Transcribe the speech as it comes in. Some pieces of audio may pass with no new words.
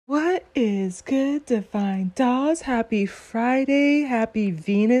Is good, Divine Dolls? Happy Friday, happy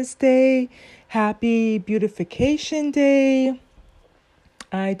Venus Day, happy Beautification Day.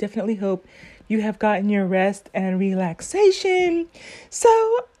 I definitely hope you have gotten your rest and relaxation.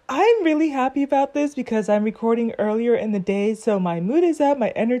 So, I'm really happy about this because I'm recording earlier in the day, so my mood is up, my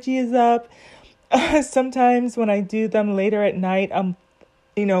energy is up. Sometimes when I do them later at night, I'm,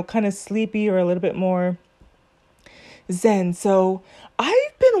 kind of sleepy or a little bit more zen. So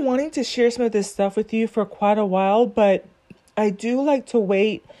I've been wanting to share some of this stuff with you for quite a while, but I do like to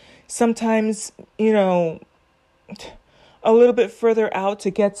wait sometimes, a little bit further out to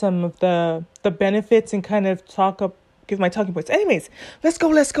get some of the benefits and kind of give my talking points. Anyways, let's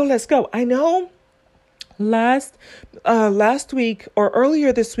go. I know last week or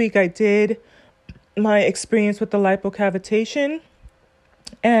earlier this week I did my experience with the lipocavitation.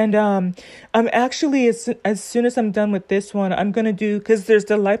 And I'm actually, as soon as I'm done with this one, I'm going to do, because there's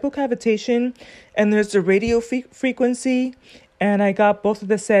the lipocavitation and there's the radio frequency. And I got both of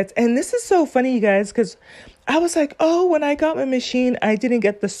the sets. And this is so funny, you guys, because I was like, oh, when I got my machine, I didn't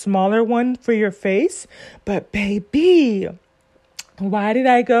get the smaller one for your face. But baby, why did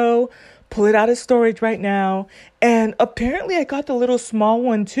I go pull it out of storage right now? And apparently I got the little small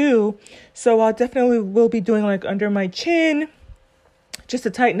one too. So I definitely will be doing like under my chin, just to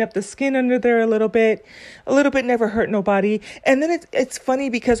tighten up the skin under there a little bit. A little bit never hurt nobody. And then it's funny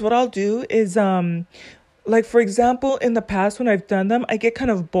because what I'll do is, like, for example, in the past when I've done them, I get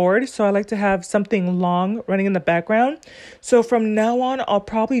kind of bored. So I like to have something long running in the background. So from now on, I'll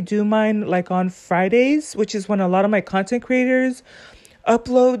probably do mine like on Fridays, which is when a lot of my content creators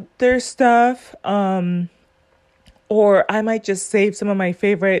upload their stuff. Or I might just save some of my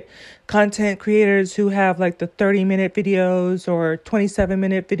favorite content creators who have like the 30-minute videos or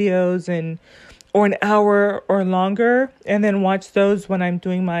 27-minute videos or an hour or longer, and then watch those when I'm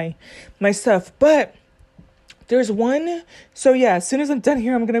doing my stuff. But there's one. So yeah, as soon as I'm done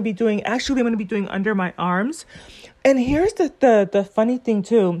here, I'm going to be doing under my arms. And here's the funny thing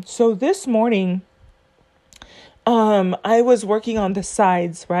too. So this morning, I was working on the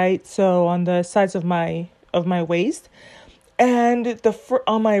sides, right? So on the sides of my waist, and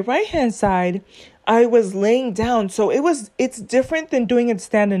on my right hand side I was laying down, so it's different than doing it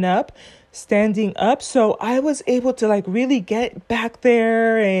standing up. So I was able to like really get back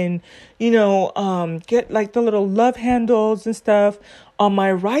there and get like the little love handles and stuff on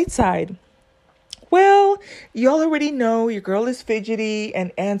my right side. Well, y'all already know your girl is fidgety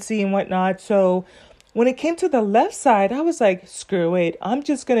and antsy and whatnot, so when it came to the left side, I was like, screw it. I'm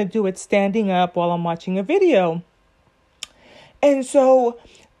just going to do it standing up while I'm watching a video. And so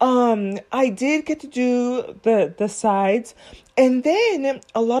I did get to do the sides. And then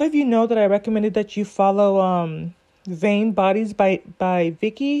a lot of you know that I recommended that you follow Vain Bodies by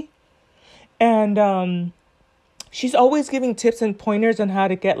Vicky. And she's always giving tips and pointers on how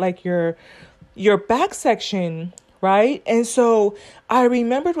to get like your back section, right? And so I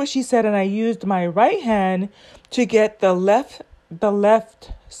remembered what she said, and I used my right hand to get the left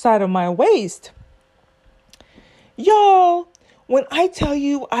side of my waist. Y'all, when I tell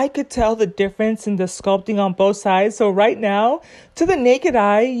you, I could tell the difference in the sculpting on both sides. So right now, to the naked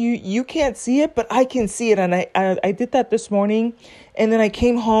eye, you can't see it, but I can see it. And I did that this morning, and then I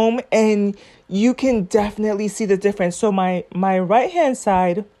came home, and you can definitely see the difference. So my right hand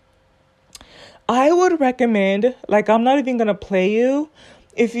side, I would recommend, like, I'm not even going to play you.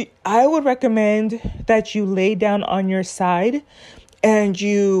 I would recommend that you lay down on your side and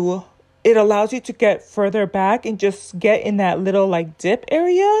it allows you to get further back and just get in that little like dip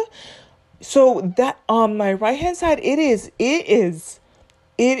area. So that on my right hand side, it is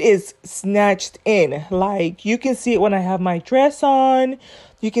snatched in. Like, you can see it when I have my dress on.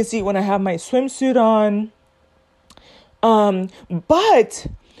 You can see it when I have my swimsuit on. But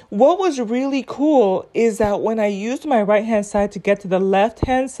what was really cool is that when I used my right hand side to get to the left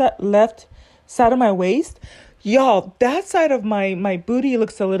side of my waist, y'all, that side of my booty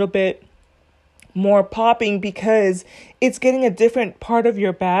looks a little bit more popping because it's getting a different part of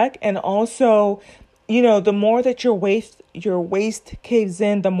your back. And also, the more that your waist caves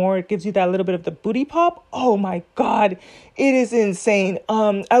in, the more it gives you that little bit of the booty pop. Oh my God, it is insane.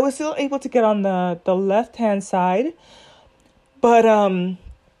 I was still able to get on the left hand side, but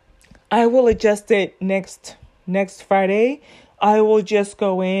I will adjust it next Friday. I will just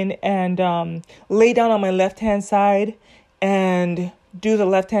go in and lay down on my left-hand side and do the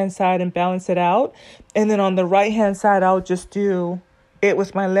left-hand side and balance it out. And then on the right-hand side, I'll just do it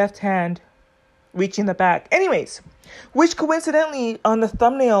with my left hand reaching the back. Anyways, which coincidentally on the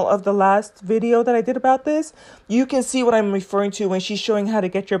thumbnail of the last video that I did about this, you can see what I'm referring to when she's showing how to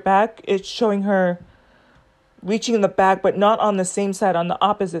get your back. It's showing her reaching in the back, but not on the same side, on the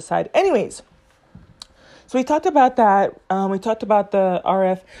opposite side. Anyways, so we talked about that. We talked about the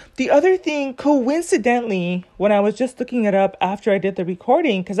RF. The other thing, coincidentally, when I was just looking it up after I did the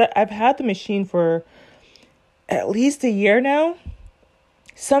recording, because I've had the machine for at least a year now.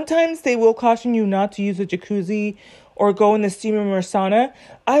 Sometimes they will caution you not to use a jacuzzi or go in the steam room or sauna.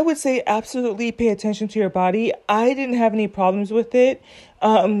 I would say absolutely pay attention to your body. I didn't have any problems with it.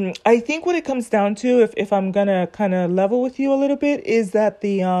 I think what it comes down to, if I'm going to kind of level with you a little bit, is that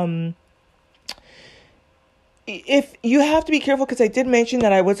if you have to be careful, because I did mention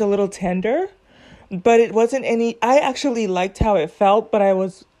that I was a little tender, but it wasn't I actually liked how it felt, but I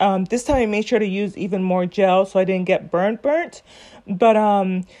was, this time I made sure to use even more gel so I didn't get burnt. But,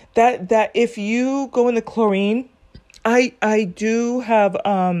 that if you go in the chlorine, I do have,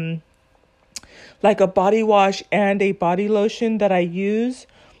 like a body wash and a body lotion that I use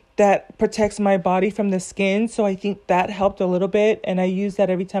that protects my body from the skin. So I think that helped a little bit. And I use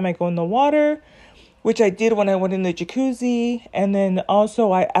that every time I go in the water, which I did when I went in the jacuzzi. And then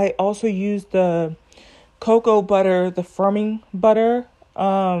also, I also used the cocoa butter, the firming butter.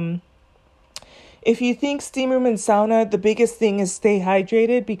 If you think steam room and sauna, the biggest thing is stay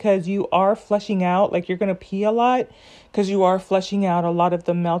hydrated, because you are flushing out, like you're going to pee a lot because you are flushing out a lot of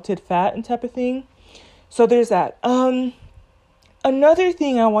the melted fat and type of thing. So there's that. Another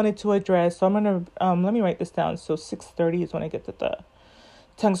thing I wanted to address, so I'm going to, let me write this down. So 6:30 is when I get to the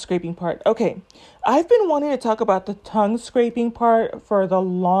tongue scraping part. Okay. I've been wanting to talk about the tongue scraping part for the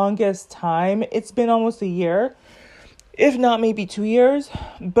longest time. It's been almost a year, if not maybe 2 years,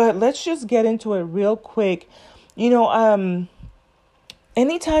 but let's just get into it real quick. Anytime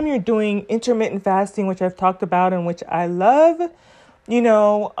you're doing intermittent fasting, which I've talked about and which I love,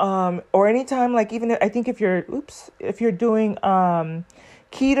 or anytime, like even I think if you're doing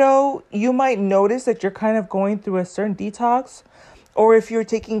keto, you might notice that you're kind of going through a certain detox. Or if you're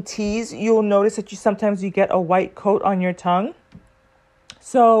taking teas, you'll notice that sometimes you get a white coat on your tongue.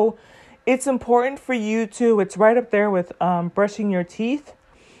 So it's important for you it's right up there with brushing your teeth.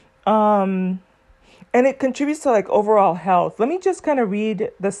 And it contributes to like overall health. Let me just kind of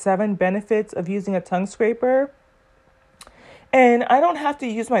read the 7 benefits of using a tongue scraper. And I don't have to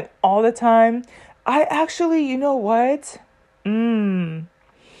use mine all the time. I actually, you know what?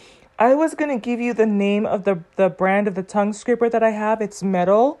 I was going to give you the name of the brand of the tongue scraper that I have. It's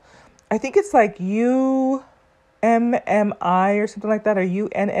metal. I think it's like UMMI or something like that, or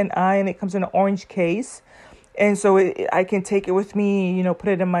UNNI, and it comes in an orange case. And so I can take it with me, put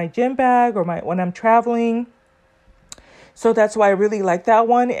it in my gym bag or when I'm traveling. So that's why I really like that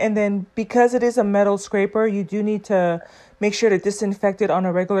one. And then because it is a metal scraper, you do need to make sure to disinfect it on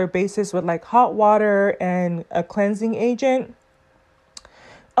a regular basis with like hot water and a cleansing agent.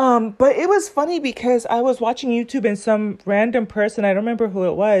 But it was funny because I was watching YouTube and some random person, I don't remember who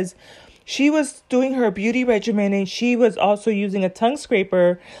it was, she was doing her beauty regimen and she was also using a tongue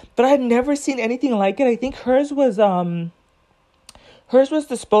scraper, but I'd never seen anything like it. I think hers was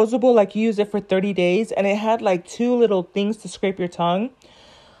disposable, like you use it for 30 days and it had like 2 little things to scrape your tongue.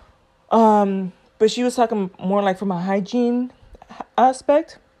 But she was talking more like from a hygiene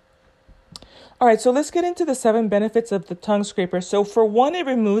aspect. All right, so let's get into the 7 benefits of the tongue scraper. So for one, it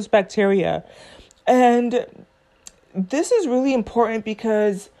removes bacteria. And this is really important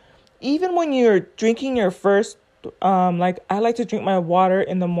because even when you're drinking your first, like I like to drink my water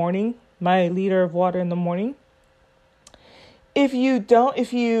in the morning, my liter of water in the morning. If you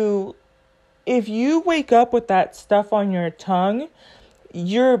wake up with that stuff on your tongue,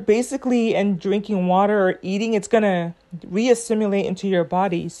 you're basically drinking water or eating, it's going to reassimilate into your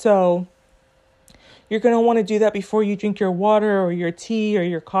body. So you're going to want to do that before you drink your water or your tea or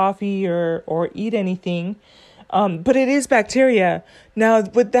your coffee or eat anything. But it is bacteria. Now,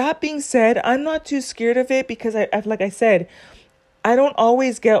 with that being said, I'm not too scared of it because like I said, I don't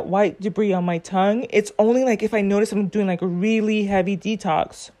always get white debris on my tongue. It's only like if I notice I'm doing like a really heavy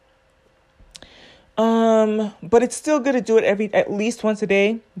detox. But it's still good to do it at least once a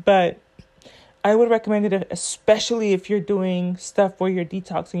day. But I would recommend it, especially if you're doing stuff where you're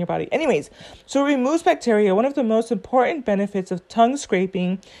detoxing your body. Anyways, so it removes bacteria. One of the most important benefits of tongue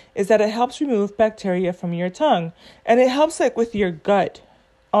scraping is that it helps remove bacteria from your tongue. And it helps like with your gut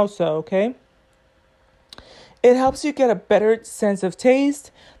also, okay? It helps you get a better sense of taste.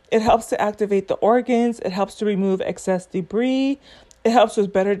 It helps to activate the organs. It helps to remove excess debris. It helps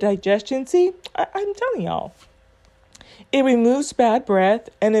with better digestion. See, I'm telling y'all. It removes bad breath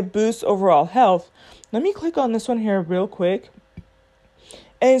and it boosts overall health. Let me click on this one here real quick.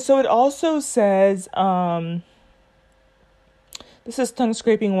 And so it also says, this is tongue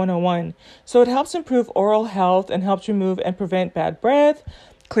scraping 101. So it helps improve oral health and helps remove and prevent bad breath,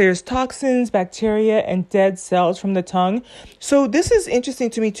 clears toxins, bacteria, and dead cells from the tongue. So this is interesting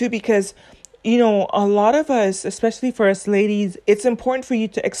to me too, because, you know, a lot of us, especially for us ladies, it's important for you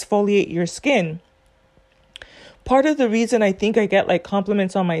to exfoliate your skin. Part of the reason I think I get like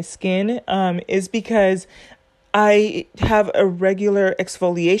compliments on my skin is because I have a regular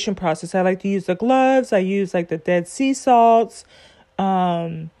exfoliation process. I like to use the gloves. I use like the Dead Sea salts.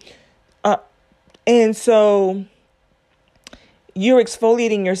 And so you're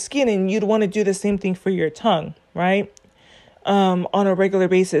exfoliating your skin, and you'd want to do the same thing for your tongue, right? On a regular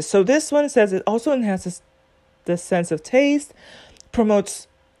basis. So this one says it also enhances the sense of taste, promotes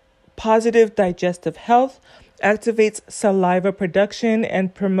positive digestive health, activates saliva production,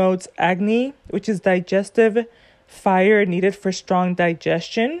 and promotes agni, which is digestive fire needed for strong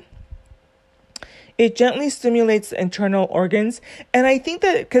digestion. It gently stimulates internal organs. And I think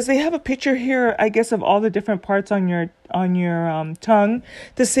that because they have a picture here, I guess, of all the different parts on your tongue,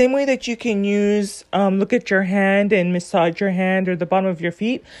 the same way that you can use, look at your hand and massage your hand or the bottom of your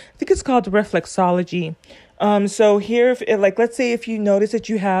feet. I think it's called reflexology. So here, let's say if you notice that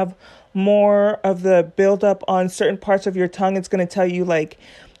you have more of the buildup on certain parts of your tongue, it's going to tell you like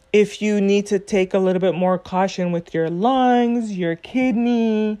if you need to take a little bit more caution with your lungs, your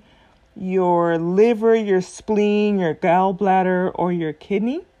kidney, your liver, your spleen, your gallbladder, or your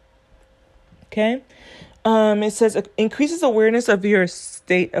kidney. Okay. It says it increases awareness of your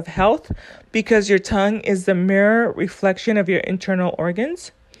state of health because your tongue is the mirror reflection of your internal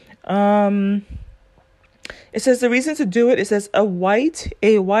organs. It says the reason to do it, it says a white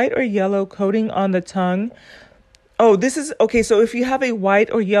or yellow coating on the tongue. Oh, this is, okay, so if you have a white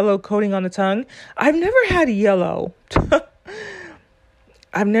or yellow coating on the tongue, I've never had yellow.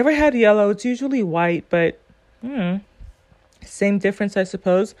 I've never had yellow. It's usually white, but same difference, I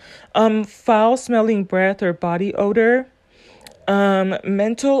suppose. Foul smelling breath or body odor.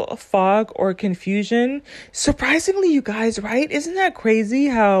 Mental fog or confusion. Surprisingly, you guys, right? Isn't that crazy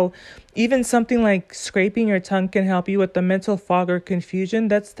how even something like scraping your tongue can help you with the mental fog or confusion?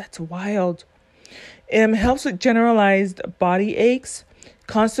 That's wild. It helps with generalized body aches,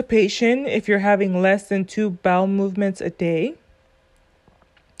 constipation if you're having less than 2 bowel movements a day.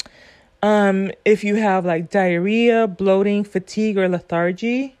 If you have like diarrhea, bloating, fatigue, or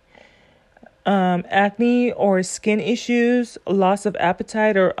lethargy. Acne or skin issues, loss of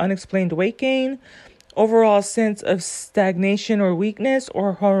appetite or unexplained weight gain, overall sense of stagnation or weakness,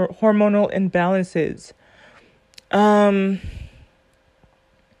 or hormonal imbalances.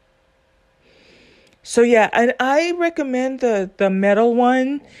 So yeah, and I recommend the metal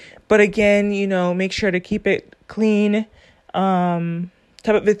one, but again, you know, make sure to keep it clean,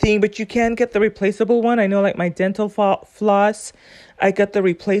 type of a thing. But you can get the replaceable one. I know, like my dental floss, I got the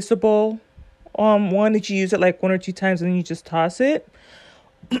replaceable one that you use it like 1 or 2 times and then you just toss it.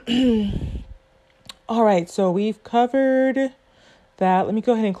 All right, so we've covered that. Let me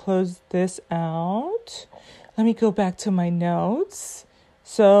go ahead and close this out. Let me go back to my notes.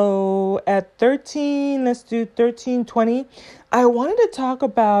 So at 13, let's do 13:20. I wanted to talk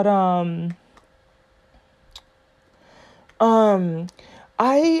about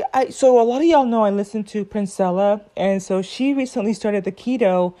so a lot of y'all know I listen to Princella, and so she recently started the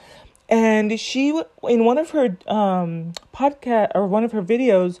keto. And she, in one of her podcast or one of her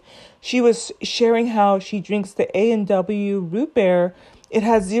videos, she was sharing how she drinks the A&W root beer. It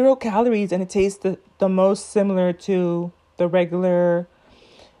has 0 calories and it tastes the most similar to the regular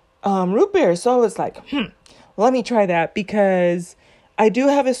root beer. So I was like, let me try that, because I do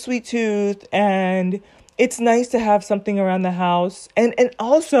have a sweet tooth and it's nice to have something around the house. And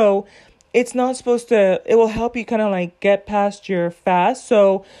also, it's not supposed to, it will help you kind of like get past your fast.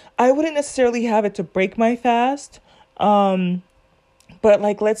 So I wouldn't necessarily have it to break my fast. But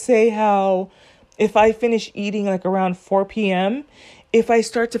like, let's say how if I finish eating like around 4 p.m., if I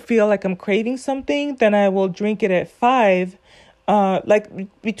start to feel like I'm craving something, then I will drink it at 5,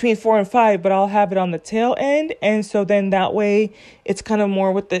 like between 4 and 5, but I'll have it on the tail end. And so then that way it's kind of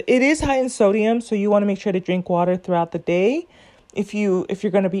more with it is high in sodium. So you want to make sure to drink water throughout the day if you're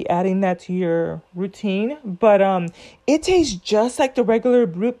going to be adding that to your routine. But it tastes just like the regular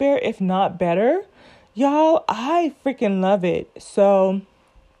root beer, if not better. Y'all, I freaking love it. So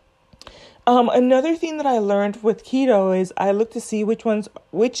another thing that I learned with keto is I look to see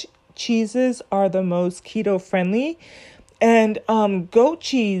which cheeses are the most keto friendly. And goat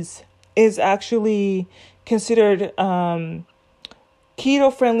cheese is actually considered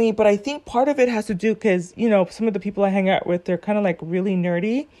keto friendly, but I think part of it has to do because, some of the people I hang out with, they're kind of like really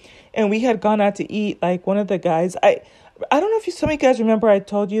nerdy. And we had gone out to eat, like one of the guys. I don't know if some of you guys remember I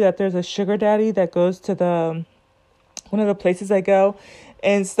told you that there's a sugar daddy that goes to one of the places I go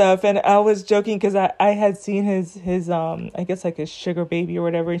and stuff. And I was joking because I had seen his I guess like his sugar baby or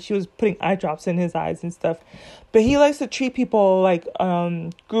whatever, and she was putting eye drops in his eyes and stuff. But he likes to treat people like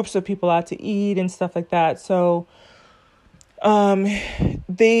groups of people out to eat and stuff like that. So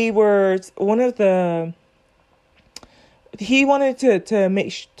they were one of the he wanted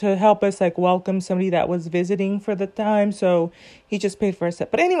to help us like welcome somebody that was visiting for the time, so he just paid for a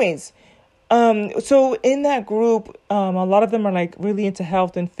set. But anyways, so in that group, a lot of them are like really into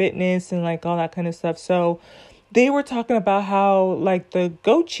health and fitness and like all that kind of stuff. So they were talking about how like the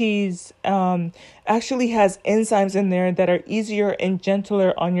goat cheese actually has enzymes in there that are easier and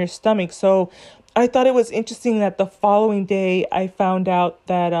gentler on your stomach. So I thought it was interesting that the following day I found out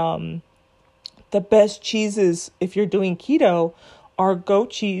that the best cheeses, if you're doing keto, are goat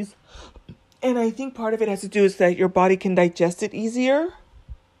cheese. And I think part of it has to do is that your body can digest it easier.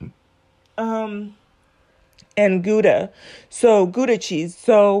 And Gouda. So Gouda cheese.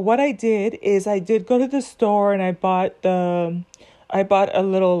 So what I did is I did go to the store and I bought a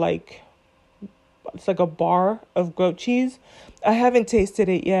little like, it's like a bar of goat cheese. I haven't tasted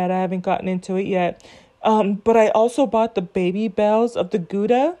it yet. I haven't gotten into it yet. But I also bought the baby bells of the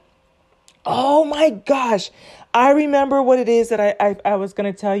Gouda. Oh my gosh. I remember what it is that I was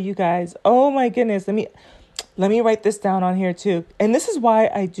going to tell you guys. Oh my goodness. Let me write this down on here too. And this is why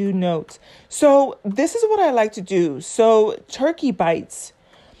I do notes. So this is what I like to do. So turkey bites.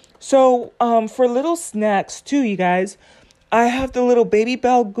 So for little snacks too, you guys, I have the little Baby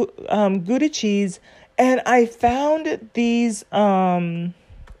Bell Gouda cheese, and I found these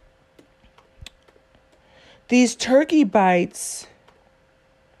turkey bites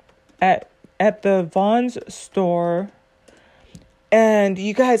at the Vons store. And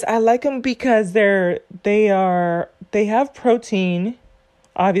you guys, I like them because they have protein,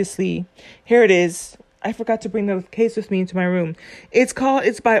 obviously. Here it is. I forgot to bring the case with me into my room. It's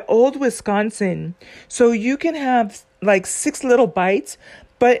by Old Wisconsin. So you can have like 6 little bites,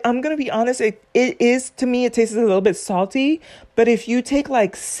 but I'm going to be honest, it is, to me, it tastes a little bit salty. But if you take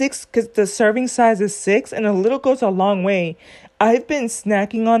like 6, because the serving size is 6, and a little goes a long way. I've been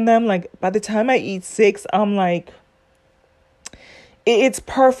snacking on them. Like by the time I eat 6, I'm like, it's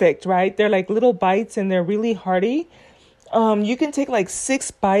perfect, right? They're like little bites and they're really hearty. You can take like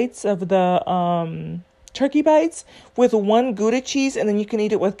 6 bites of the turkey bites with 1 Gouda cheese, and then you can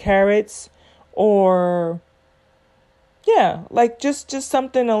eat it with carrots or, yeah, like just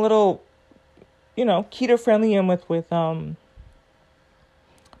something a little, keto friendly and with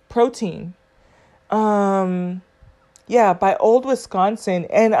protein. Yeah, by Old Wisconsin,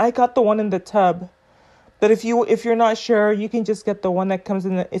 and I got the one in the tub. But if you're not sure, you can just get the one that comes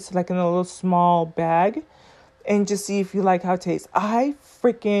it's like in a little small bag, and just see if you like how it tastes. I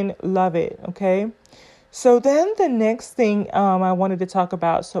freaking love it. Okay. So then the next thing I wanted to talk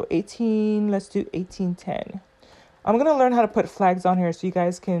about. So let's do 1810. I'm gonna learn how to put flags on here so you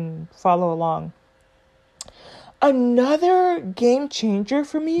guys can follow along. Another game changer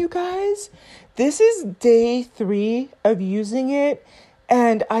for me, you guys. This is day 3 of using it.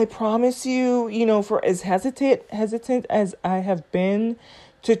 And I promise you, for as hesitant as I have been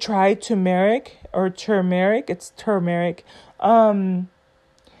to try turmeric, it's turmeric. I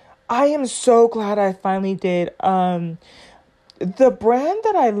am so glad I finally did. The brand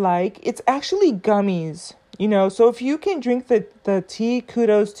that I like, it's actually gummies, so if you can drink the tea,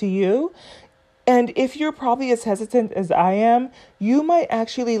 kudos to you. And if you're probably as hesitant as I am, you might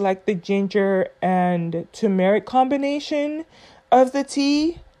actually like the ginger and turmeric combination of the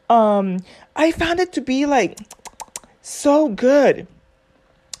tea. I found it to be like so good.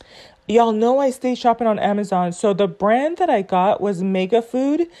 Y'all know I stay shopping on Amazon. So the brand that I got was Mega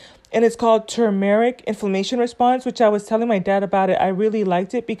Food, and it's called Turmeric Inflammation Response, which I was telling my dad about it. I really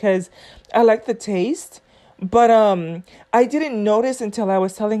liked it because I like the taste. But I didn't notice until I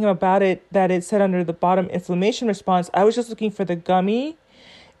was telling him about it that it said under the bottom inflammation response. I was just looking for the gummy.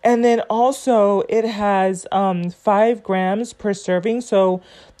 And then also it has 5 grams per serving. So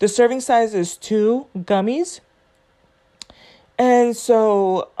the serving size is 2 gummies. And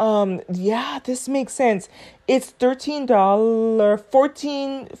so, this makes sense. It's $13,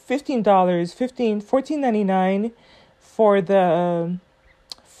 $14.99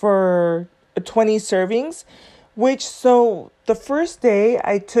 for 20 servings, so the first day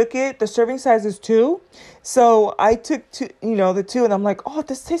I took it, the serving size is 2. So I took two, the 2, and I'm like, oh,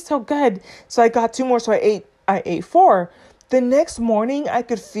 this tastes so good. So I got 2 more. So I ate 4. The next morning I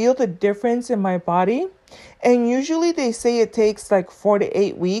could feel the difference in my body. And usually they say it takes like 4 to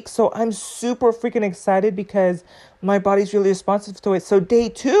 8 weeks. So I'm super freaking excited because my body's really responsive to it. So day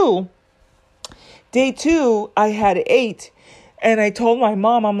two, I had 8. And I told my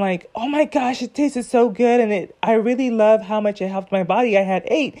mom, I'm like, oh my gosh, it tasted so good. And I really love how much it helped my body. I had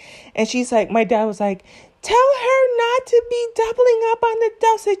 8. And she's like, my dad was like, tell her not to be doubling up on the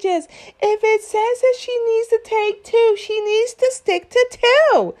dosages. If it says that she needs to take 2, she needs to stick to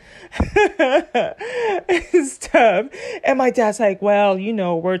 2. And stuff. And my dad's like, well,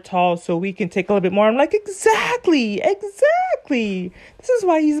 we're tall, so we can take a little bit more. I'm like, exactly. This is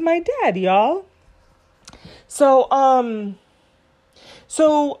why he's my dad, y'all. So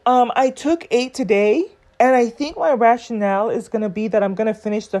I took 8 today, and I think my rationale is going to be that I'm going to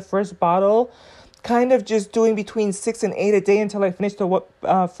finish the first bottle, kind of just doing between 6 and 8 a day until I finish the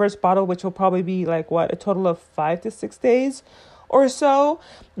first bottle, which will probably be like a total of 5 to 6 days or so,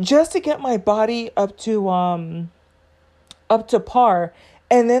 just to get my body up to par.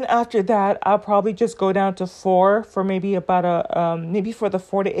 And then after that, I'll probably just go down to 4 for maybe about maybe for the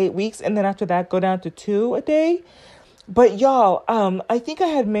 4 to 8 weeks. And then after that, go down to 2 a day. But y'all, I think I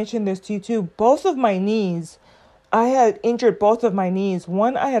had mentioned this to you too. Both of my knees, I had injured both of my knees.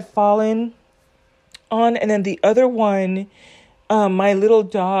 One I had fallen on, and then the other one, my little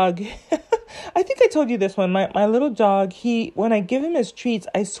dog, I think I told you this one. My little dog, when I give him his treats,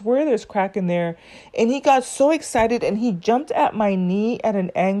 I swear there's crack in there. And he got so excited and he jumped at my knee at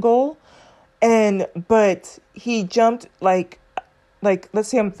an angle. But he jumped like let's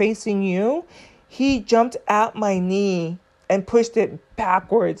say I'm facing you. He jumped at my knee and pushed it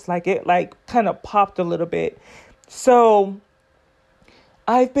backwards, like it kind of popped a little bit. So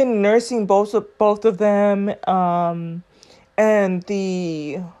I've been nursing both of them, and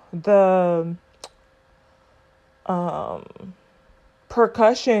the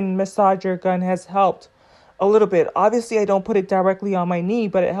percussion massager gun has helped a little bit. Obviously, I don't put it directly on my knee,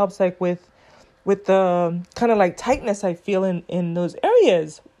 but it helps like with the kind of like tightness I feel in those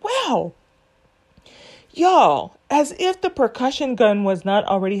areas. Wow. Y'all, as if the percussion gun was not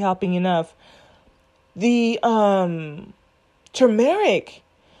already helping enough, the turmeric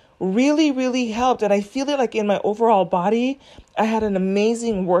really, really helped. And I feel it like in my overall body. I had an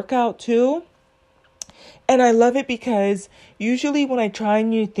amazing workout too. And I love it because usually when I try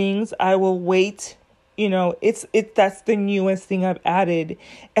new things, I will wait. That's the newest thing I've added.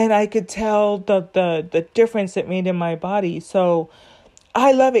 And I could tell the difference it made in my body. So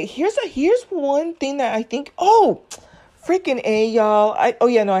I love it. Here's one thing that I think, freaking A, y'all. I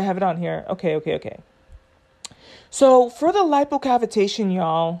have it on here. Okay. So for the lipocavitation,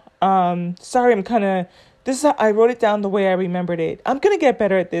 y'all, sorry, I wrote it down the way I remembered it. I'm going to get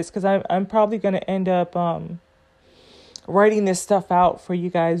better at this because I'm probably going to end up writing this stuff out for you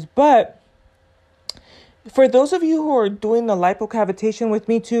guys. But for those of you who are doing the lipocavitation with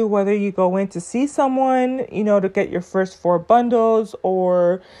me too, whether you go in to see someone, to get your first 4 bundles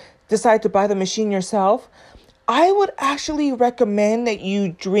or decide to buy the machine yourself, I would actually recommend that you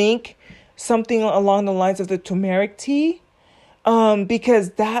drink something along the lines of the turmeric tea, because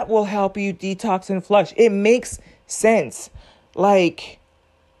that will help you detox and flush. It makes sense. Like,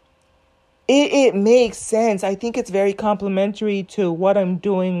 it makes sense. I think it's very complementary to what I'm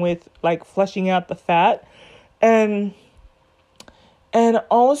doing with like flushing out the fat. And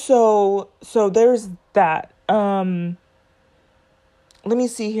also, so there's that. Let me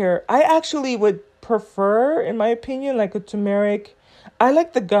see here. I actually would prefer, in my opinion, like a turmeric. I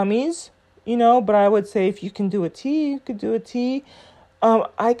like the gummies, but I would say if you can do a tea, you could do a tea.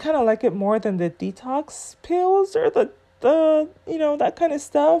 I kind of like it more than the detox pills or the that kind of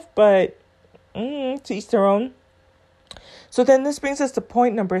stuff, but to each their own. So then this brings us to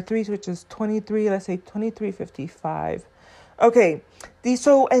point number 3, which is 2355. Okay.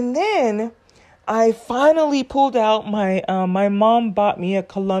 And then I finally pulled out my mom bought me a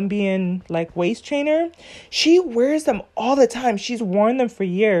Colombian like waist trainer. She wears them all the time. She's worn them for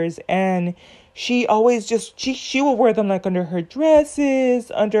years, and she always she will wear them like under her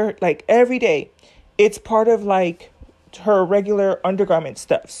dresses, under like every day. It's part of like her regular undergarment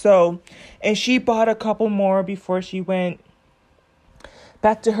stuff. So, and she bought a couple more before she went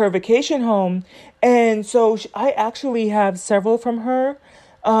back to her vacation home. And so I actually have several from her.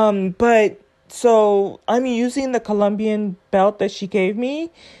 But so I'm using the Colombian belt that she gave me.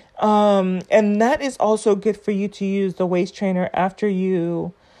 And that is also good for you to use the waist trainer after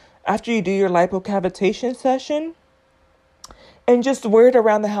you do your lipocavitation session. and just wear it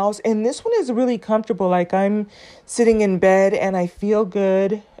around the house. And this one is really comfortable. Like I'm sitting in bed and I feel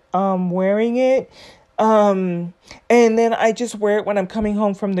good wearing it. And then I just wear it when I'm coming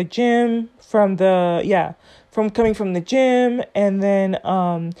home from the gym, from coming from the gym. And then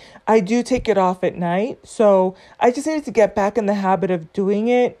I do take it off at night. So I just needed to get back in the habit of doing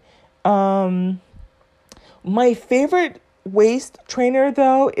it. My favorite waist trainer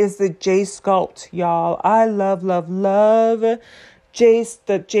though is the J Sculpt, y'all. I love, love, love the J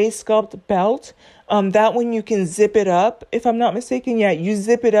Sculpt belt. That one you can zip it up, if I'm not mistaken. Yeah, you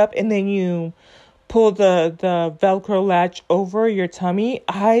zip it up and then you pull the Velcro latch over your tummy.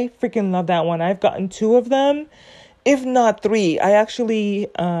 I freaking love that one. I've gotten 2 of them, if not 3. I actually,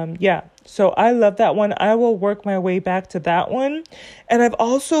 So I love that one. I will work my way back to that one. And I've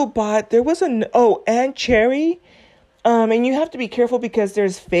also bought, Ann Cherry. And you have to be careful because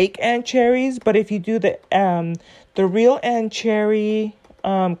there's fake Ann Cherries. But if you do the real Ann Cherry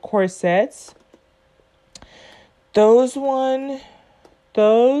corsets, those,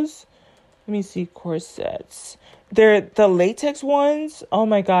 let me see, corsets. They're the latex ones. Oh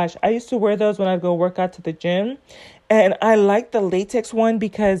my gosh. I used to wear those when I'd go work out to the gym. And I like the latex one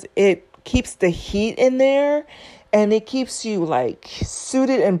because it keeps the heat in there and it keeps you like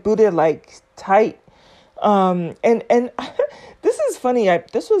suited and booted like tight. And this is funny. I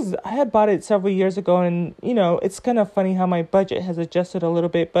had bought it several years ago, and it's kind of funny how my budget has adjusted a little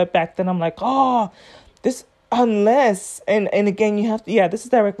bit. But back then I'm like, oh, this, unless, and again, you have to, this is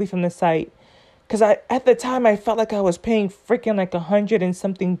directly from the site. Cause at the time I felt like I was paying freaking like $100 and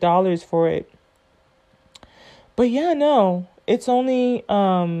something for it. But yeah, no, it's only,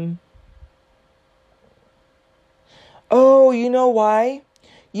 oh, you know why?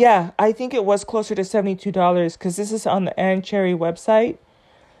 Yeah, I think it was closer to $72 because this is on the Ann Cherry website.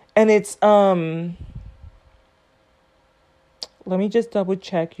 And it's, let me just double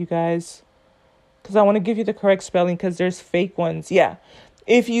check, you guys, because I want to give you the correct spelling because there's fake ones. Yeah.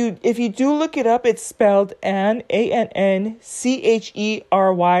 If you do look it up, it's spelled Ann, ANNCHERY.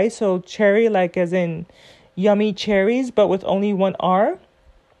 So cherry, like as in yummy cherries, but with only one R.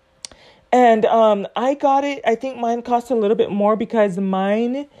 And I got it. I think mine cost a little bit more because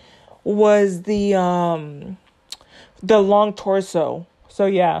mine was the long torso. So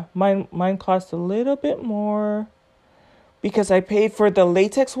yeah, mine cost a little bit more because I paid for the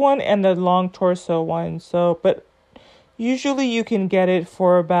latex one and the long torso one. So, but usually you can get it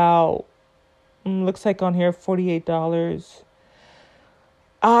for about, looks like on here, $48.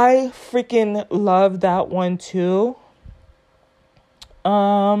 I freaking love that one too.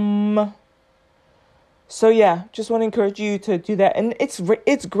 So yeah, just want to encourage you to do that. And it's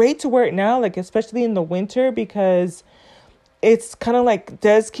great to wear it now, like especially in the winter, because it's kind of like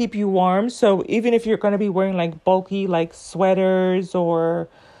does keep you warm. So even if you're going to be wearing like bulky like sweaters or,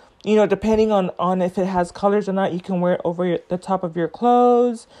 depending on if it has colors or not, you can wear it over the top of your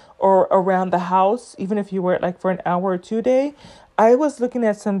clothes or around the house, even if you wear it like for an hour or 2 a day. I was looking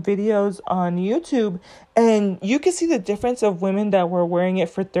at some videos on YouTube and you can see the difference of women that were wearing it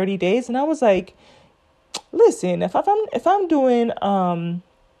for 30 days. And I was like, listen, if I'm doing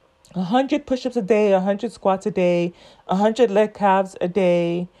 100 push-ups a day, 100 squats a day, 100 leg calves a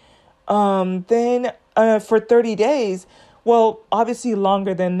day, then for 30 days, well, obviously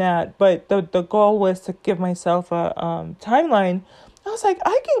longer than that, but the goal was to give myself a timeline. I was like,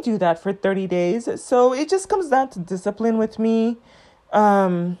 I can do that for 30 days. So it just comes down to discipline with me.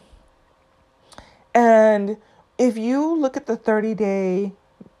 And if you look at the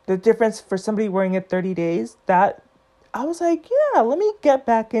difference for somebody wearing it 30 days, that I was like, yeah, let me get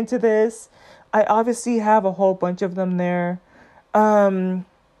back into this. I obviously have a whole bunch of them there.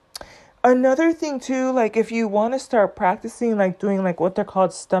 Another thing too, like if you want to start practicing, like doing like what they're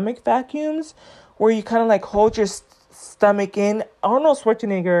called stomach vacuums, where you kind of like hold your stomach in. Arnold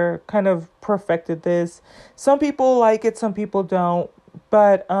Schwarzenegger kind of perfected this. Some people like it, some people don't.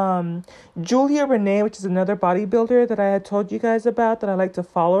 But Julia Renee, which is another bodybuilder that I had told you guys about, that I like to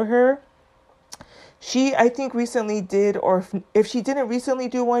follow her. She, I think, recently did, or if she didn't recently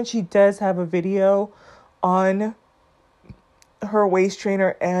do one, she does have a video on her waist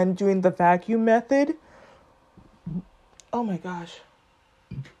trainer and doing the vacuum method. Oh my gosh.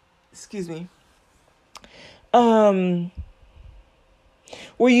 Excuse me. Where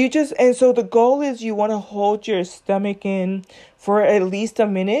you just, and so the goal is you want to hold your stomach in for at least a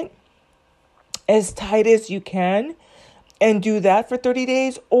minute, as tight as you can, and do that for 30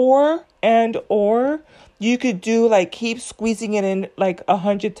 days, or you could do like keep squeezing it in like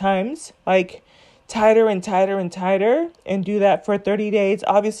 100 times, like tighter and tighter and tighter, and do that for 30 days.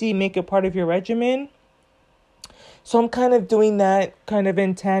 Obviously make it part of your regimen. So I'm kind of doing that kind of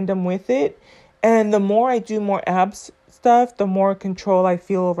in tandem with it. And the more I do more abs stuff, the more control I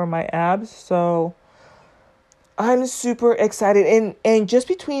feel over my abs. So I'm super excited. And just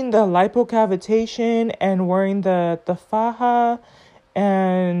between the lipocavitation and wearing the faja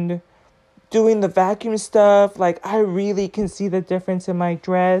and doing the vacuum stuff, like I really can see the difference in my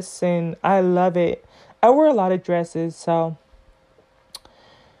dress and I love it. I wear a lot of dresses, so.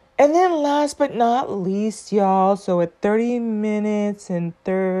 And then last but not least, y'all, so at 30 minutes and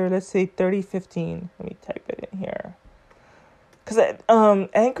let's say 30:15. Let me type it in here. Because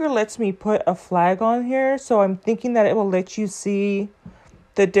Anchor lets me put a flag on here, so I'm thinking that it will let you see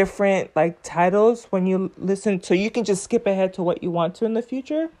the different like titles when you listen, so you can just skip ahead to what you want to in the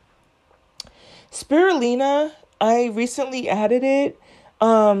future. Spirulina, I recently added it.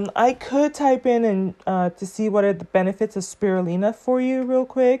 I could type in and to see what are the benefits of spirulina for you real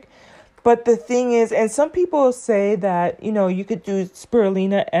quick. But the thing is, and some people say that, you could do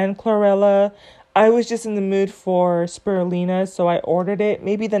spirulina and chlorella. I was just in the mood for spirulina, so I ordered it.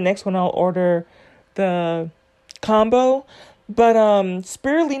 Maybe the next one I'll order the combo. But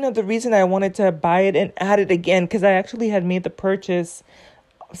spirulina, the reason I wanted to buy it and add it again, because I actually had made the purchase,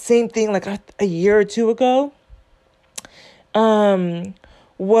 same thing like a year or two ago,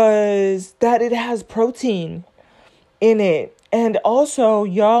 was that it has protein in it. And also,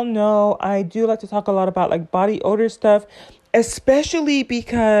 y'all know I do like to talk a lot about like body odor stuff, especially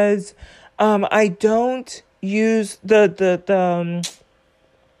because I don't use the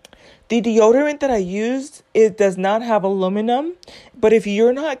deodorant that I used. It does not have aluminum. But if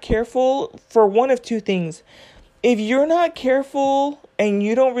you're not careful, for one of two things, if you're not careful and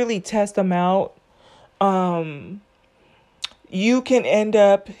you don't really test them out, you can end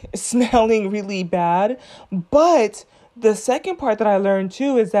up smelling really bad. But the second part that I learned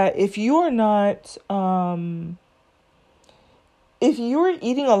too is that if you're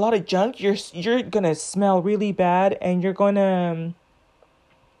eating a lot of junk, you're gonna smell really bad, and you're gonna,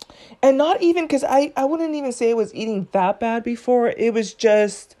 and not even, because I wouldn't even say it was eating that bad before. It was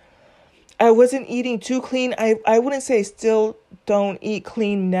just, I wasn't eating too clean. I wouldn't say I still don't eat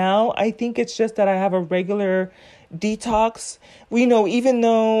clean now. I think it's just that I have a regular detox. Even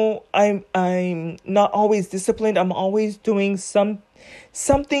though I'm not always disciplined, I'm always doing something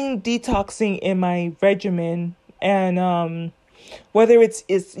detoxing in my regimen. And whether it's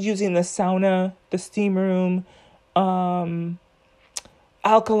using the sauna, the steam room,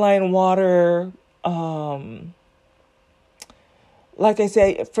 alkaline water, like I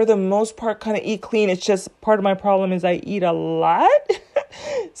say, for the most part, kind of eat clean. It's just part of my problem is I eat a lot.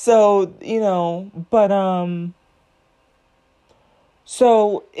 So,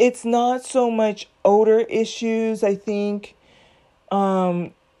 so it's not so much odor issues, I think.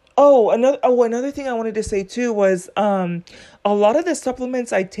 Another thing I wanted to say too was, a lot of the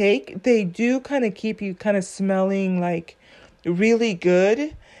supplements I take, they do kind of keep you kind of smelling like really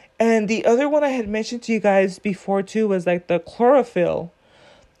good. And the other one I had mentioned to you guys before too was like the chlorophyll.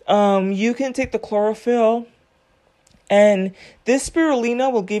 You can take the chlorophyll, and this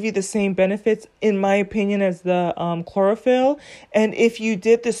spirulina will give you the same benefits, in my opinion, as the chlorophyll. And if you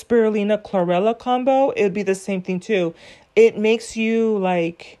did the spirulina chlorella combo, it'd be the same thing too. It makes you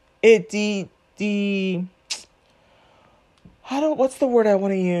like it what's the word I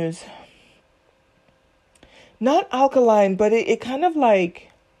want to use? Not alkaline, but it kind of like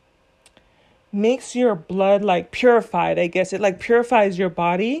makes your blood like purified, I guess. It like purifies your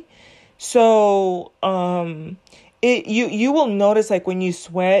body. So you will notice like when you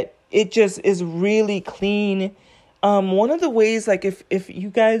sweat, it just is really clean. One of the ways, like if you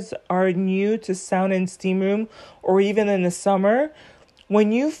guys are new to sauna and steam room, or even in the summer,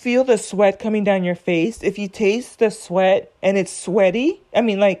 when you feel the sweat coming down your face, if you taste the sweat and it's sweaty, I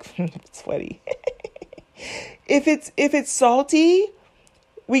mean like sweaty. If it's salty,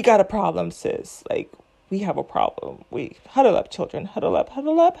 we got a problem, sis. Like, we have a problem. We huddle up, children. Huddle up,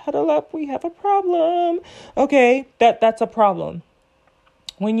 huddle up, huddle up. We have a problem. Okay, that's a problem.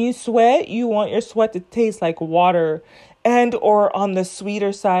 When you sweat, you want your sweat to taste like water, and or on the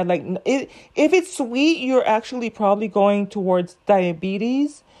sweeter side. Like, if it's sweet, you're actually probably going towards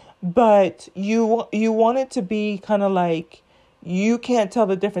diabetes. But you want it to be kind of like, you can't tell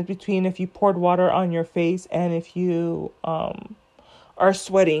the difference between if you poured water on your face and if you are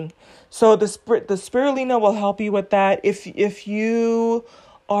sweating. So the spirulina will help you with that. If you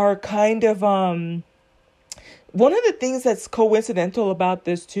are kind of one of the things that's coincidental about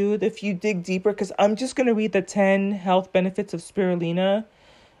this too, if you dig deeper, because I'm just going to read the 10 health benefits of spirulina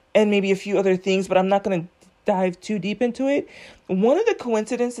and maybe a few other things, but I'm not going to dive too deep into it. One of the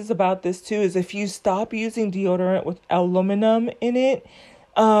coincidences about this too is if you stop using deodorant with aluminum in it,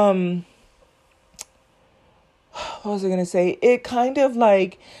 what was I gonna say? It kind of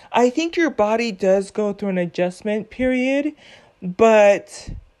like, I think your body does go through an adjustment period, but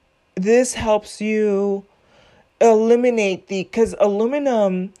this helps you eliminate because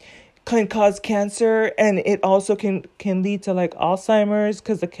aluminum can cause cancer, and it also can lead to like Alzheimer's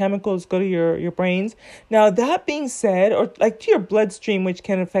because the chemicals go to your brains. Now that being said, or like to your bloodstream, which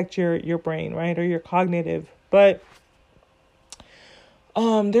can affect your brain, right, or your cognitive. But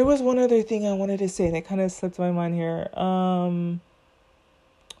there was one other thing I wanted to say, and it kind of slipped my mind here.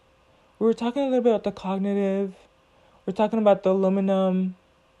 We were talking a little bit about the cognitive. We're talking about the aluminum.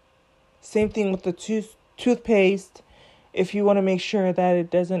 Same thing with the toothpaste. If you want to make sure that it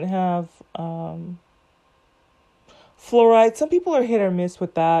doesn't have fluoride. Some people are hit or miss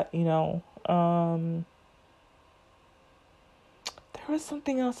with that, you know. There was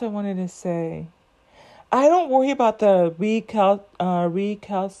something else I wanted to say. I don't worry about the what do you call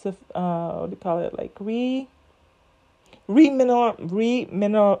it? Like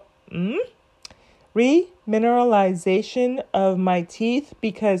remineralization of my teeth,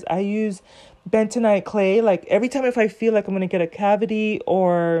 because I use bentonite clay. Like every time if I feel like I'm going to get a cavity,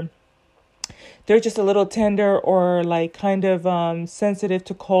 or they're just a little tender, or like kind of sensitive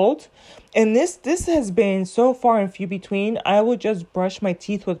to cold. And this has been so far and few between. I would just brush my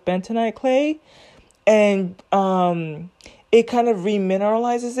teeth with bentonite clay, and it kind of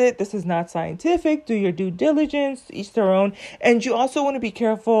remineralizes it. This is not scientific. Do your due diligence, each their own. And you also want to be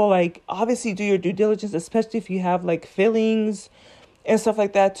careful, like obviously do your due diligence, especially if you have like fillings and stuff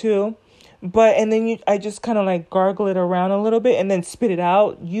like that too. But, and then I just kind of like gargle it around a little bit and then spit it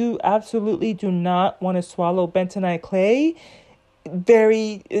out. You absolutely do not want to swallow bentonite clay.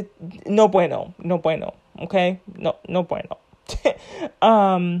 No bueno, no bueno. Okay. No bueno.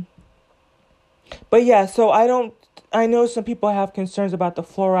 But yeah, so I know some people have concerns about the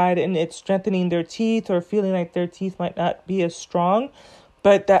fluoride and it's strengthening their teeth or feeling like their teeth might not be as strong,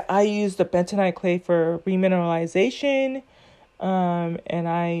 but that I use the bentonite clay for remineralization. And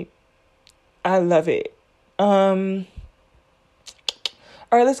I love it. All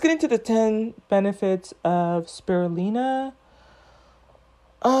right, let's get into the 10 benefits of spirulina.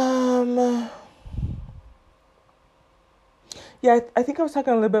 Yeah, I think I was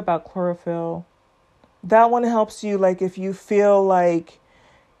talking a little bit about chlorophyll. That one helps you, like, if you feel like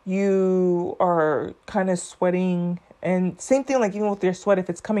you are kind of sweating, and same thing, like even with your sweat, if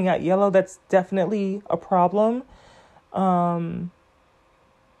it's coming out yellow, that's definitely a problem.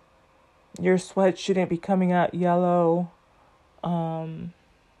 Your sweat shouldn't be coming out yellow. You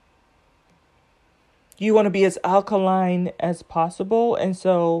want to be as alkaline as possible. And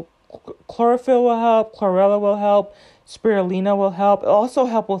so chlorophyll will help, chlorella will help, spirulina will help. It'll also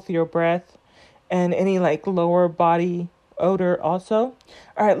help with your breath and any like lower body odor also.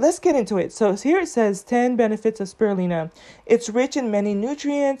 All right, let's get into it. So here it says 10 benefits of spirulina. It's rich in many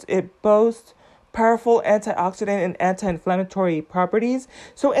nutrients. It boasts powerful antioxidant and anti-inflammatory properties.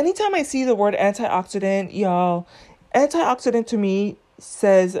 So anytime I see the word antioxidant, y'all, antioxidant to me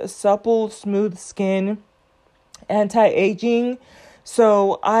says supple, smooth skin, anti-aging.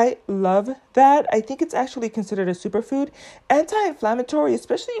 So I love that. I think it's actually considered a superfood. Anti-inflammatory,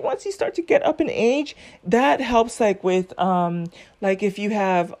 especially once you start to get up in age, that helps like with like if you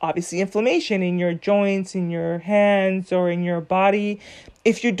have obviously inflammation in your joints, in your hands, or in your body.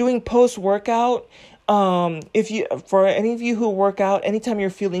 If you're doing post-workout, for any of you who work out, anytime you're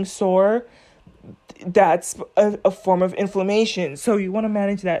feeling sore, that's a form of inflammation. So you want to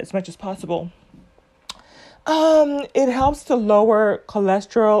manage that as much as possible. It helps to lower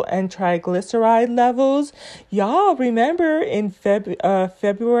cholesterol and triglyceride levels. Y'all remember in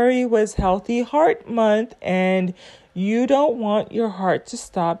February was Healthy Heart Month, and you don't want your heart to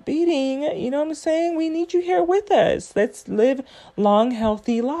stop beating. You know what I'm saying? We need you here with us. Let's live long,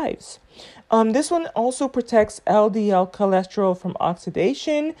 healthy lives. This one also protects LDL cholesterol from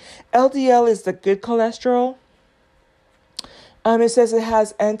oxidation. LDL is the good cholesterol. It says it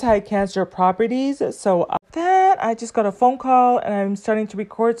has anti-cancer properties. So that I just got a phone call and I'm starting to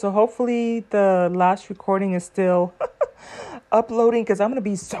record. So hopefully the last recording is still uploading, because I'm going to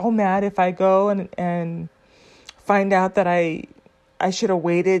be so mad if I go and find out that I should have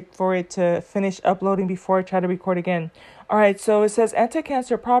waited for it to finish uploading before I try to record again. All right. So it says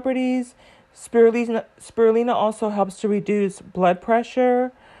anti-cancer properties. Spirulina also helps to reduce blood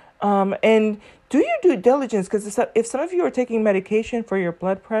pressure. And do your due diligence, because if some of you are taking medication for your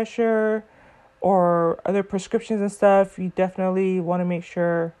blood pressure or other prescriptions and stuff, you definitely want to make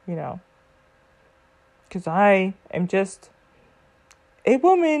sure, because I am just a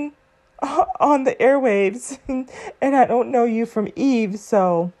woman on the airwaves, and I don't know you from Eve.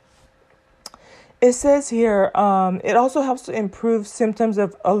 So it says here, it also helps to improve symptoms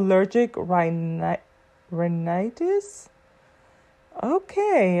of allergic rhinitis.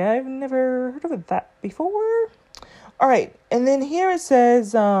 Okay, I've never heard of that before. All right, and then here it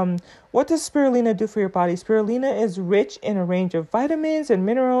says, what does spirulina do for your body? Spirulina is rich in a range of vitamins and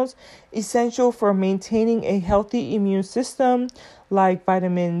minerals essential for maintaining a healthy immune system, like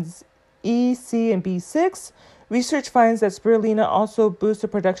vitamins E, C, and B6. Research finds that spirulina also boosts the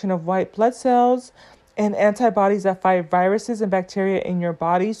production of white blood cells and antibodies that fight viruses and bacteria in your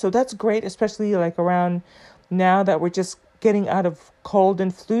body. So that's great, especially like around now that we're just getting out of cold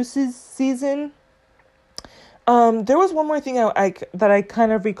and flu season. There was one more thing that I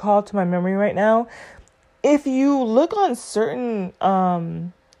kind of recall to my memory right now. If you look on certain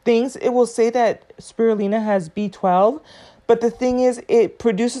things, it will say that spirulina has B12. But the thing is, it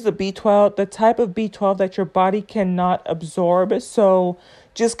produces a B12, the type of B12 that your body cannot absorb. So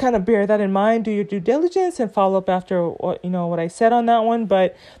just kind of bear that in mind. Do your due diligence and follow up after what I said on that one.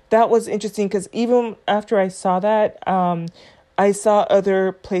 But that was interesting because even after I saw that, I saw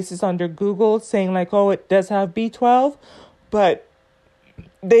other places under Google saying like, oh, it does have B12, but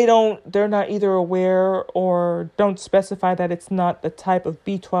they're not either aware or don't specify that it's not the type of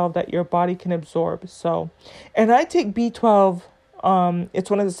B12 that your body can absorb. So, and I take B12.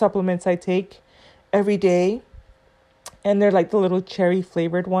 It's one of the supplements I take every day, and they're like the little cherry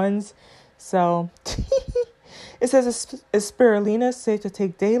flavored ones. So it says, is spirulina safe to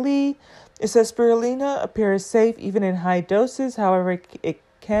take daily? It says spirulina appears safe even in high doses. However, it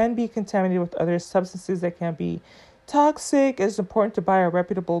can be contaminated with other substances that can be toxic. It's important to buy a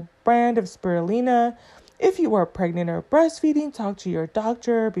reputable brand of spirulina. If you are pregnant or breastfeeding, talk to your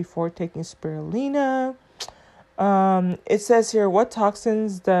doctor before taking spirulina. It says here, what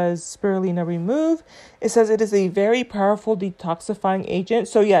toxins does spirulina remove? It says it is a very powerful detoxifying agent.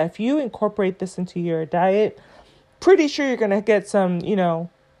 So yeah, if you incorporate this into your diet, pretty sure you're going to get some,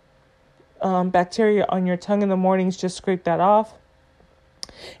 bacteria on your tongue in the mornings. Just scrape that off.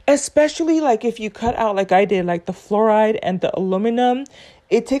 Especially like if you cut out like I did, like the fluoride and the aluminum,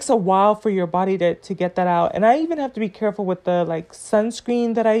 it takes a while for your body to get that out. And I even have to be careful with the like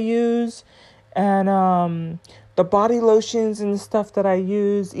sunscreen that I use and the body lotions and stuff that I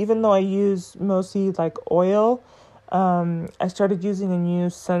use. Even though I use mostly like oil, I started using a new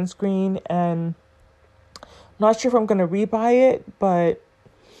sunscreen, and I'm not sure if I'm going to rebuy it, but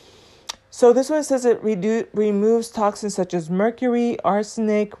so this one says it removes toxins such as mercury,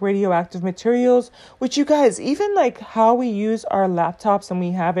 arsenic, radioactive materials, which you guys, even like how we use our laptops and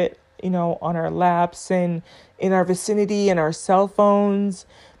we have it, on our laps and in our vicinity and our cell phones,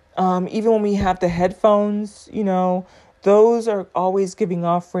 even when we have the headphones, those are always giving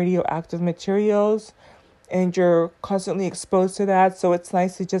off radioactive materials and you're constantly exposed to that. So it's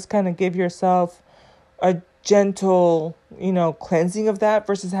nice to just kind of give yourself a gentle, cleansing of that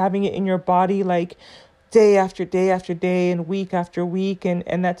versus having it in your body like day after day after day and week after week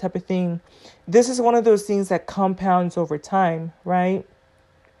and that type of thing. This is one of those things that compounds over time, right?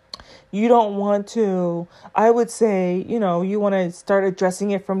 You don't want to, I would say, you want to start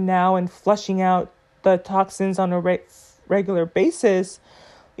addressing it from now and flushing out the toxins on a regular basis,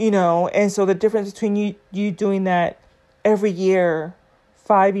 and so the difference between you doing that every year,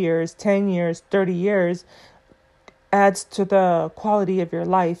 5 years, 10 years, 30 years, adds to the quality of your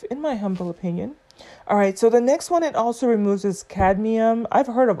life, in my humble opinion. All right, so the next one it also removes is cadmium. I've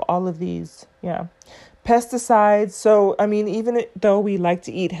heard of all of these. Yeah. Pesticides. So, even though we like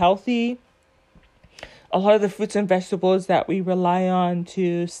to eat healthy, a lot of the fruits and vegetables that we rely on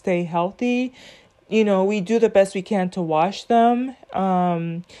to stay healthy, we do the best we can to wash them.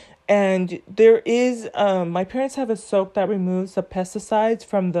 And there is, my parents have a soap that removes the pesticides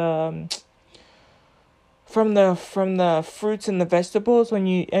from the fruits and the vegetables. When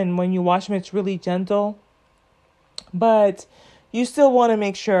you wash them, it's really gentle, but you still want to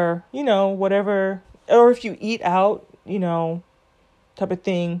make sure, whatever, or if you eat out, type of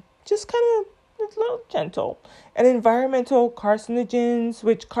thing, just kind of a little gentle. And environmental carcinogens,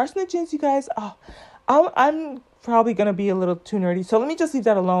 which carcinogens, you guys, I'm probably going to be a little too nerdy, so let me just leave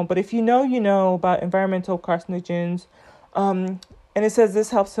that alone. But if you know about environmental carcinogens, and it says this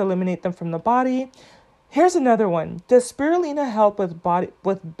helps to eliminate them from the body. Here's another one. Does spirulina help with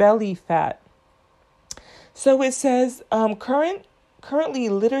belly fat? So it says currently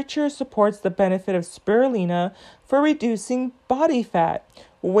literature supports the benefit of spirulina for reducing body fat,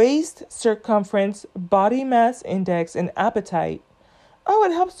 waist circumference, body mass index, and appetite. Oh,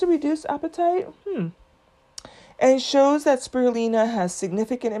 it helps to reduce appetite? and shows that spirulina has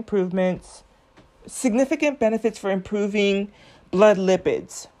significant benefits for improving blood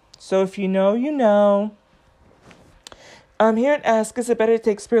lipids. So if you know, you know. Here it asks, is it better to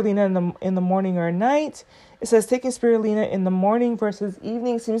take spirulina in the morning or night? It says taking spirulina in the morning versus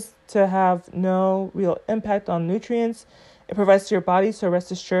evening seems to have no real impact on nutrients it provides to your body, so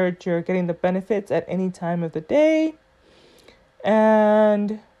rest assured you're getting the benefits at any time of the day.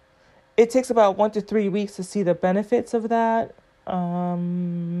 And it takes about 1 to 3 weeks to see the benefits of that.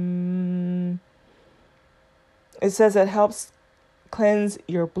 It says it helps cleanse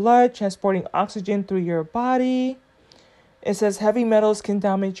your blood, transporting oxygen through your body. It says heavy metals can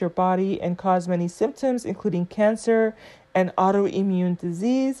damage your body and cause many symptoms, including cancer and autoimmune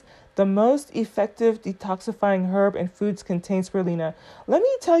disease. The most effective detoxifying herb and foods contain spirulina. Let me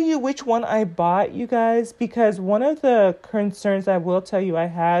tell you which one I bought, you guys, because one of the concerns I will tell you I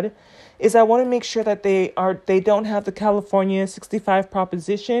had is I want to make sure that they don't have the California 65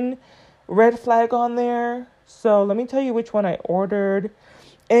 proposition red flag on there. So let me tell you which one I ordered.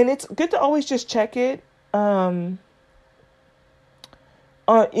 And it's good to always just check it. When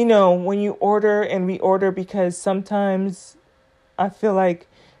you order and reorder, because sometimes I feel like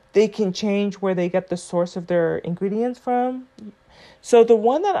they can change where they get the source of their ingredients from. So the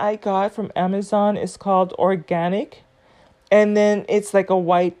one that I got from Amazon is called Organic. And then it's like a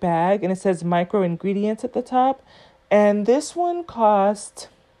white bag and it says micro ingredients at the top. And this one cost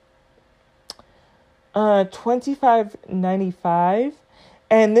 $25.95.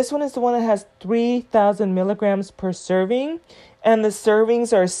 And this one is the one that has 3,000 milligrams per serving. And the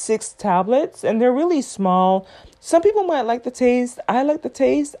servings are 6 tablets and they're really small. Some people might like the taste. I like the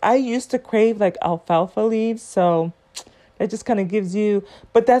taste. I used to crave like alfalfa leaves. So that just kind of gives you,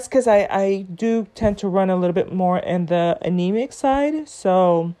 but that's because I do tend to run a little bit more in the anemic side.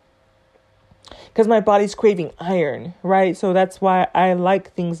 So, because my body's craving iron, right? So that's why I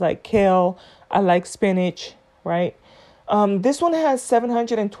like things like kale. I like spinach, right? This one has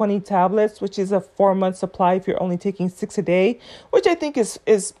 720 tablets, which is a 4-month supply if you're only taking 6 a day, which I think is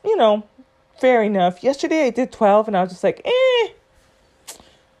fair enough. Yesterday I did 12 and I was just like,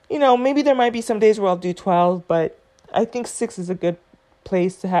 maybe there might be some days where I'll do 12, but I think 6 is a good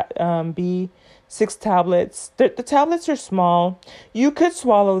place to be. 6 tablets. The tablets are small. You could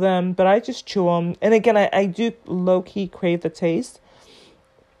swallow them, but I just chew them. And again, I do low-key crave the taste.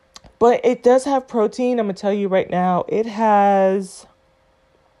 But it does have protein. I'm going to tell you right now. It has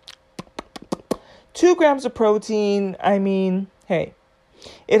 2 grams of protein. I mean, hey.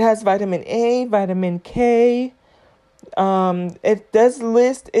 It has vitamin A, vitamin K. It does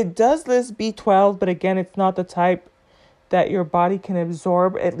list B12, but again, it's not the type that your body can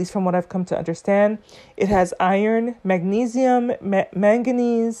absorb, at least from what I've come to understand. It has iron, magnesium,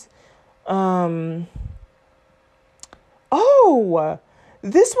 manganese.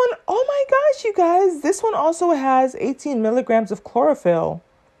 This one, oh my gosh, you guys, this one also has 18 milligrams of chlorophyll.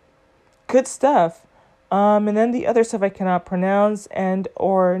 Good stuff. And then the other stuff I cannot pronounce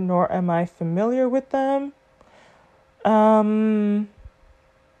nor am I familiar with them.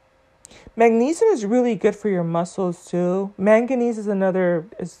 Magnesium is really good for your muscles too. Manganese is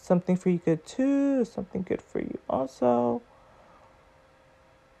something for you good too. Something good for you also.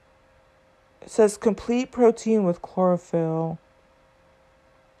 It says complete protein with chlorophyll.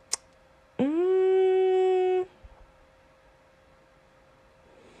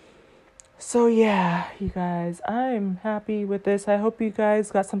 So yeah, you guys, I'm happy with this. I hope you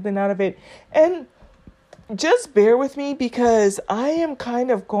guys got something out of it. And just bear with me because I am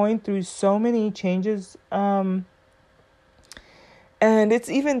kind of going through so many changes. And it's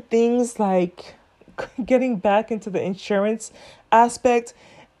even things like getting back into the insurance aspect.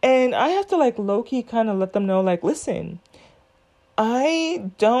 And I have to like low-key kind of let them know, like, listen, I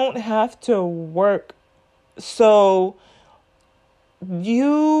don't have to work. So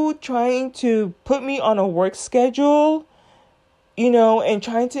you trying to put me on a work schedule, and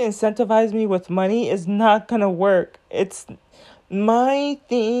trying to incentivize me with money is not going to work. It's my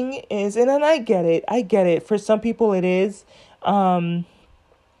thing is, and I get it. For some people it is, my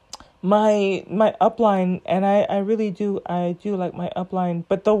upline, and I really do like my upline,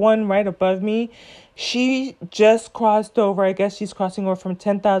 but the one right above me, she just crossed over. I guess she's crossing over from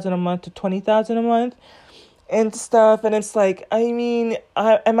 10,000 a month to 20,000 a month and stuff. And it's like, I mean,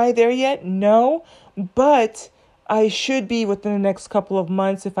 am I there yet? No, but I should be within the next couple of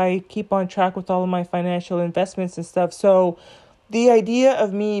months if I keep on track with all of my financial investments and stuff. So the idea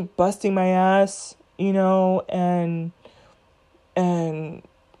of me busting my ass, and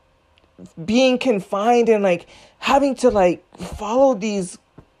being confined and like having to like follow these,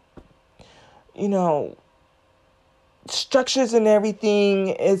 structures and everything,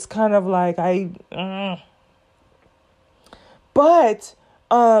 it's kind of like but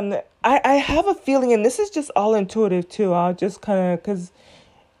I have a feeling, and this is just all intuitive too. I'll just kind of, because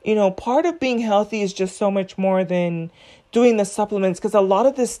part of being healthy is just so much more than doing the supplements. Because a lot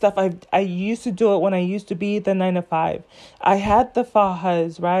of this stuff, I used to do it when I used to be the 9 to 5. I had the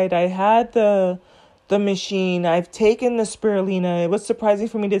fajas, right? I had the machine. I've taken the spirulina. It was surprising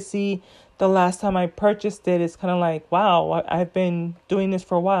for me to see the last time I purchased it. It's kind of like, wow, I've been doing this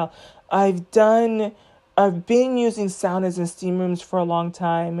for a while. I've been using saunas and steam rooms for a long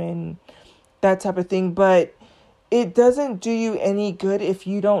time and that type of thing, but it doesn't do you any good if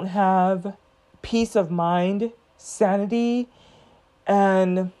you don't have peace of mind, sanity,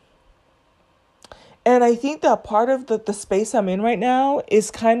 and I think that part of the space I'm in right now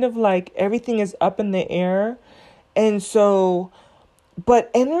is kind of like everything is up in the air. And so,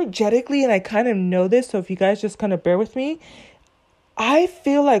 but energetically, and I kind of know this, so if you guys just kind of bear with me, I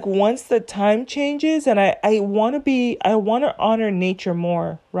feel like once the time changes, and I want to honor nature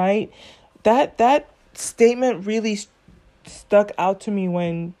more, right? That statement really stuck out to me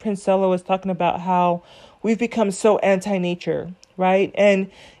when Princella was talking about how we've become so anti-nature, right?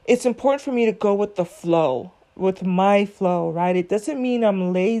 And it's important for me to go with the flow, with my flow, right? It doesn't mean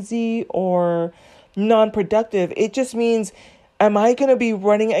I'm lazy or non-productive. It just means, am I going to be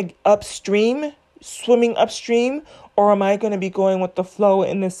running upstream, swimming upstream, or am I going to be going with the flow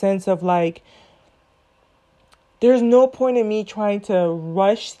in the sense of like, there's no point in me trying to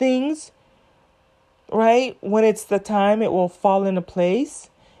rush things, right? When it's the time, it will fall into place.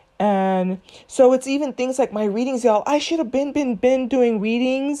 And so it's even things like my readings, y'all. I should have been doing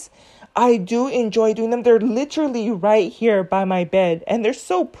readings. I do enjoy doing them. They're literally right here by my bed, and they're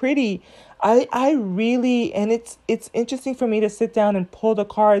so pretty. I really, and it's interesting for me to sit down and pull the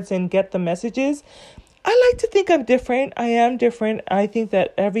cards and get the messages. I like to think I'm different. I am different. I think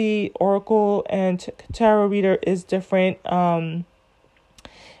that every oracle and tarot reader is different.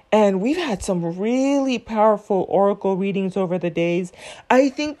 And we've had some really powerful oracle readings over the days. I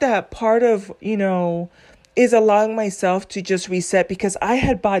think that part of, is allowing myself to just reset, because I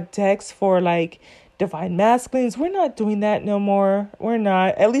had bought decks for like divine masculines. We're not doing that no more. We're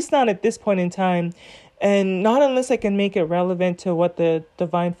not, at least not at this point in time. And not unless I can make it relevant to what the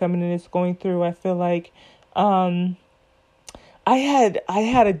divine feminine is going through. I feel like I had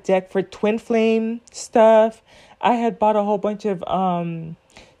a deck for twin flame stuff. I had bought a whole bunch of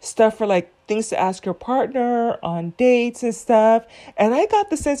stuff for like things to ask your partner on dates and stuff. And I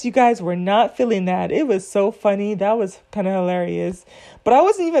got the sense you guys were not feeling that. It was so funny. That was kind of hilarious. But I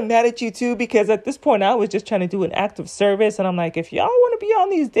wasn't even mad at you too, because at this point I was just trying to do an act of service. And I'm like, if y'all want to be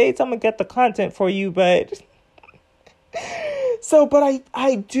on these dates, I'm going to get the content for you. But but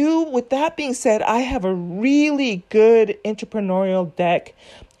I do, with that being said, I have a really good entrepreneurial deck.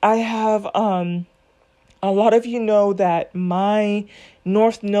 I have, a lot of you know that my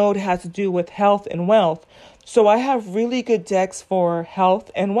North Node has to do with health and wealth. So I have really good decks for health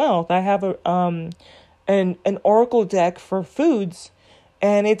and wealth. I have an oracle deck for foods,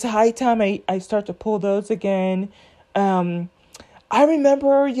 and it's high time I start to pull those again. I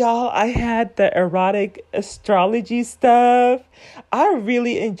remember, y'all, I had the erotic astrology stuff. I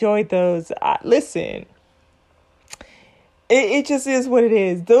really enjoyed those. Listen, it just is what it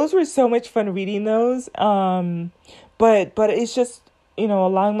is. Those were so much fun reading those. But it's just,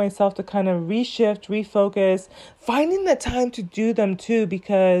 allowing myself to kind of reshift, refocus, finding the time to do them too,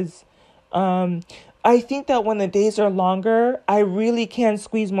 because I think that when the days are longer, I really can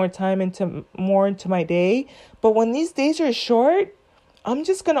squeeze more time into my day. But when these days are short, I'm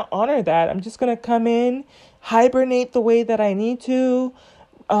just going to honor that. I'm just going to come in, hibernate the way that I need to,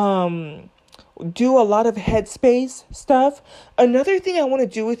 do a lot of headspace stuff. Another thing I want to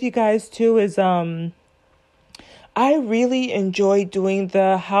do with you guys too is I really enjoy doing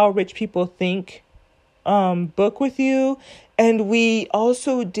the How Rich People Think book with you. And we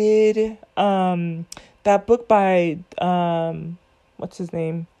also did that book by what's his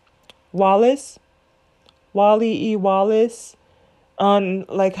name? Wally E. Wallace, on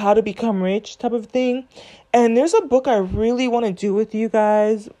like how to become rich type of thing. And there's a book I really want to do with you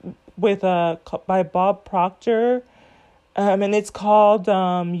guys with by Bob Proctor, and it's called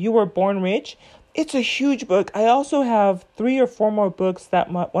You Were Born Rich. It's a huge book. I also have 3 or 4 more books that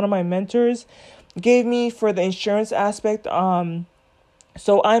one of my mentors gave me for the insurance aspect.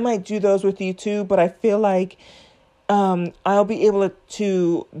 So I might do those with you too, but I feel like I'll be able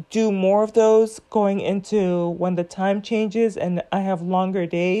to do more of those going into when the time changes and I have longer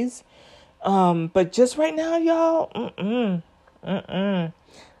days. But just right now, y'all,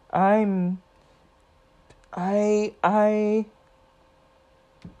 I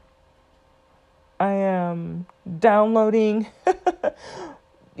am downloading,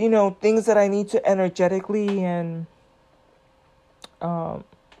 things that I need to energetically and um,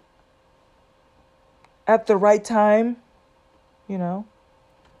 at the right time, you know,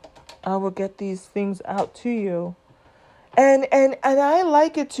 I will get these things out to you. And I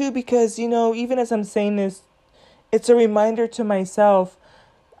like it too because, even as I'm saying this, it's a reminder to myself.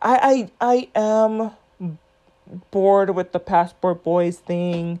 I am bored with the Passport Boys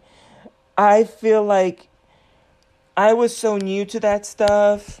thing. I feel like I was so new to that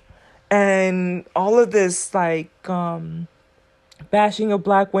stuff and all of this bashing of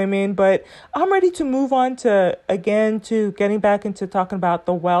black women, but I'm ready to move on to getting back into talking about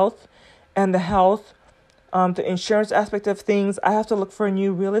the wealth and the health, the insurance aspect of things. I have to look for a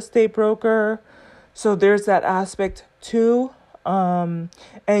new real estate broker. So there's that aspect too. And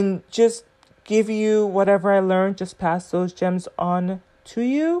just give you whatever I learned, just pass those gems on to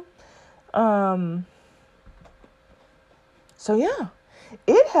you. So yeah,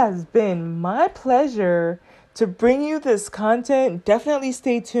 it has been my pleasure to bring you this content. Definitely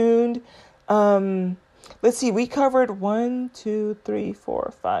stay tuned. Let's see, we covered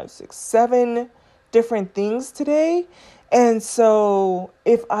 7 different things today. And so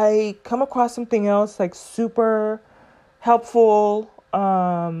if I come across something else like super helpful,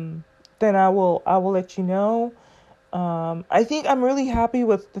 then I will let you know. I think I'm really happy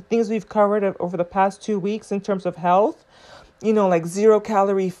with the things we've covered over the past 2 weeks in terms of health, like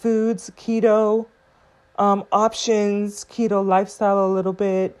 0-calorie foods, keto, options, keto lifestyle a little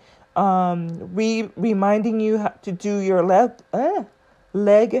bit, reminding you to do your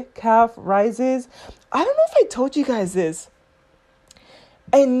leg calf rises. I don't know if I told you guys this.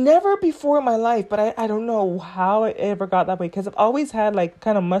 I never before in my life, but I don't know how it ever got that way because I've always had like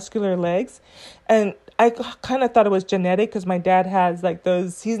kind of muscular legs, and I kind of thought it was genetic because my dad has like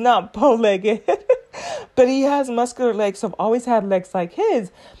those. He's not bow-legged, but he has muscular legs, so I've always had legs like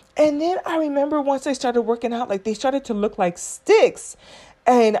his. And then I remember once I started working out, like they started to look like sticks.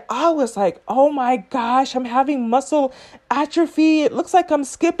 And I was like, oh my gosh, I'm having muscle atrophy. It looks like I'm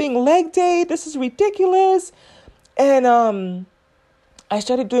skipping leg day. This is ridiculous. And I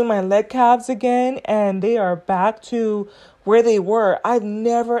started doing my leg calves again, and they are back to where they were. I've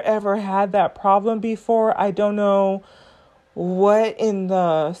never, ever had that problem before. I don't know what in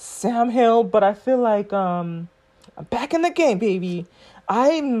the Sam Hill, but I feel like I'm back in the game, baby.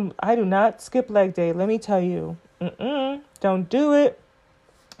 I do not skip leg day, let me tell you. Don't do it.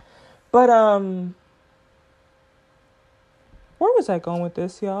 But where was I going with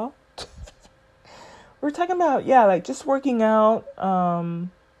this, y'all? We're talking about, like just working out. I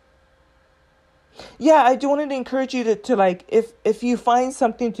do want to encourage you to like, if you find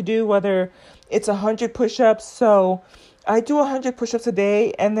something to do, whether it's 100 push-ups. So I do 100 push-ups a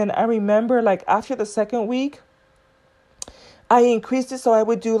day. And then I remember like after the second week, I increased it. So I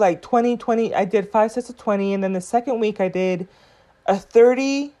would do like 20. I did 5 sets of 20. And then the second week I did a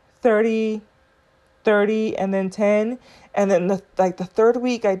 30, 30, 30, and then 10. And then the third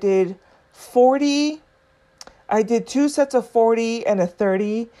week I did 40. I did 2 sets of 40 and a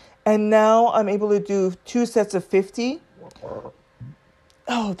 30. And now I'm able to do 2 sets of 50.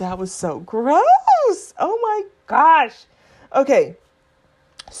 Oh, that was so gross. Oh my gosh. Okay.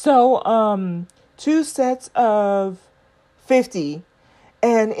 So, 2 sets of 50.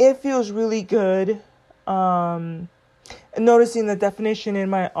 And it feels really good. Noticing the definition in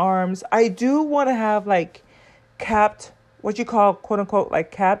my arms. I do want to have like capped, what you call quote unquote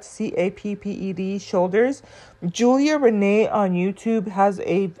like capped, CAPPED shoulders. Julia Renee on YouTube has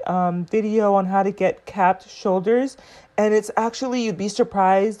a video on how to get capped shoulders, and it's actually, you'd be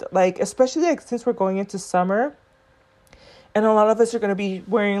surprised, like especially like since we're going into summer and a lot of us are going to be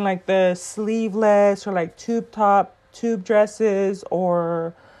wearing like the sleeveless or like tube dresses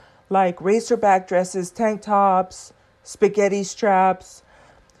or like racerback dresses, tank tops, spaghetti straps.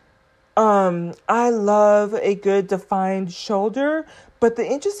 I love a good defined shoulder, but the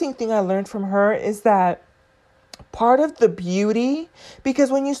interesting thing I learned from her is that part of the beauty,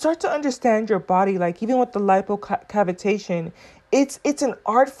 because when you start to understand your body, like even with the lipocavitation, it's an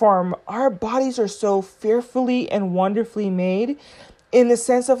art form. Our bodies are so fearfully and wonderfully made, in the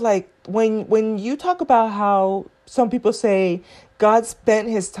sense of like when you talk about how some people say God spent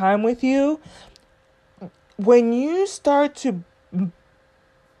his time with you, when you start to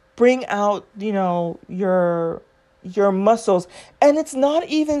bring out, your muscles, and it's not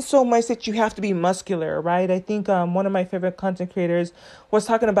even so much that you have to be muscular, right? I think one of my favorite content creators was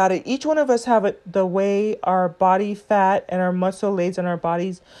talking about it. Each one of us have the way our body fat and our muscle lays on our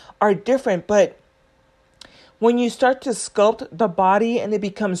bodies are different, but when you start to sculpt the body and it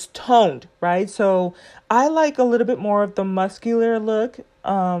becomes toned, right? So I like a little bit more of the muscular look.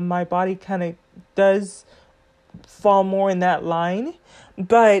 My body kind of does fall more in that line.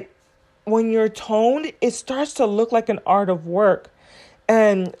 But when you're toned, it starts to look like an art of work.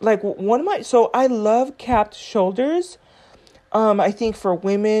 And like so I love capped shoulders. I think for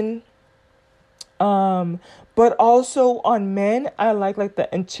women, but also on men, I like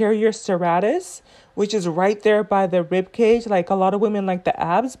the anterior serratus, which is right there by the rib cage. Like a lot of women like the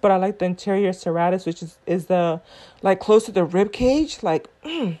abs, but I like the anterior serratus, which is the like close to the rib cage. Like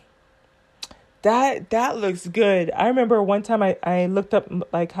that looks good. I remember one time I looked up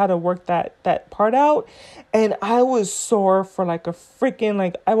like how to work that part out, and I was sore for like a freaking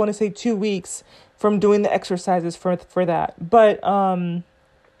like I want to say 2 weeks from doing the exercises for that. But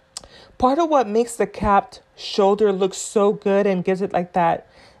part of what makes the capped shoulder look so good and gives it like that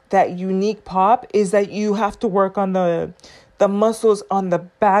unique pop is that you have to work on the muscles on the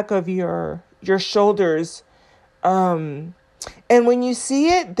back of your shoulders. And when you see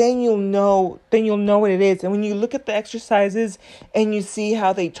it, then you'll know what it is. And when you look at the exercises and you see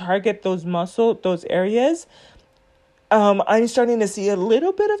how they target those those areas, I'm starting to see a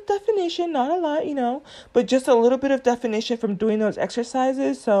little bit of definition, not a lot, but just a little bit of definition from doing those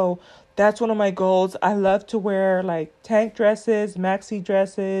exercises. So that's one of my goals. I love to wear like tank dresses, maxi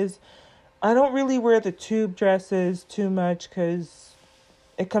dresses. I don't really wear the tube dresses too much because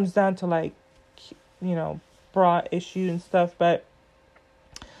it comes down to like, bra issue and stuff. But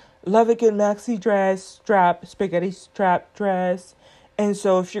love a good maxi dress, spaghetti strap dress. And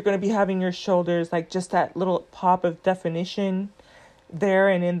so if you're going to be having your shoulders, like just that little pop of definition there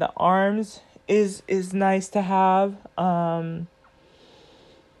and in the arms is nice to have.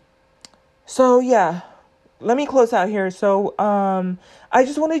 So yeah, let me close out here. So I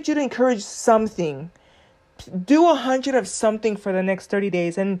just wanted you to encourage something. Do 100 of something for the next 30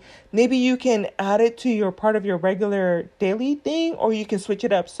 days. And maybe you can add it to your part of your regular daily thing, or you can switch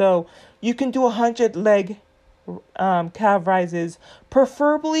it up. So you can do 100 leg calf rises,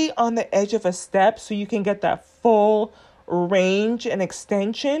 preferably on the edge of a step, so you can get that full range and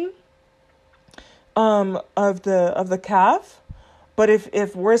extension of the calf. But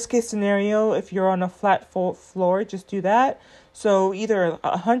if worst case scenario, if you're on a flat floor, just do that. So either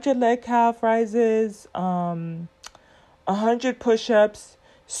 100 leg calf rises, 100 push-ups.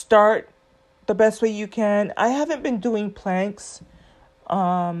 Start the best way you can. I haven't been doing planks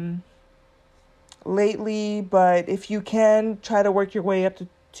lately, but if you can, try to work your way up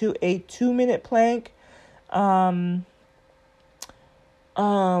to a 2-minute plank.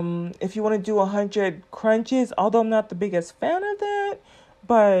 If you want to do 100 crunches, although I'm not the biggest fan of that,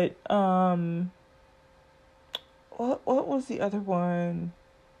 but what was the other one?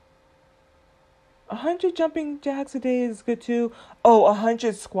 100 jumping jacks a day is good too.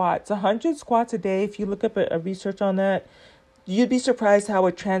 100 squats. 100 squats a day. If you look up a research on that, you'd be surprised how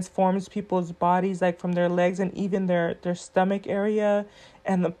it transforms people's bodies, like from their legs and even their stomach area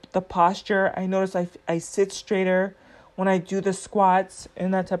and the posture. I notice I sit straighter when I do the squats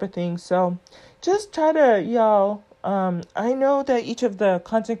and that type of thing. So just try to, y'all, I know that each of the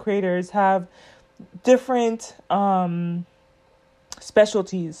content creators have different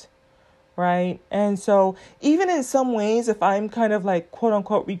specialties, right? And so even in some ways, if I'm kind of like quote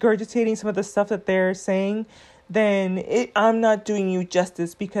unquote regurgitating some of the stuff that they're saying, then I'm not doing you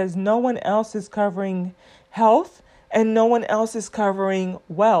justice, because no one else is covering health and no one else is covering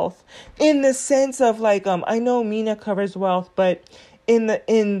wealth in the sense of like, I know Mina covers wealth, but in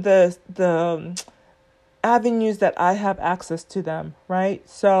the avenues that I have access to them, right?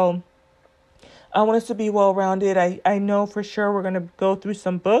 So I want us to be well-rounded. I know for sure we're going to go through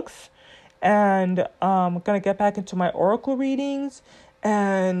some books, and I'm going to get back into my oracle readings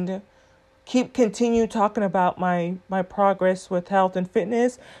and continue talking about my progress with health and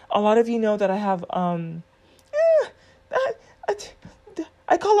fitness. A lot of you know that I have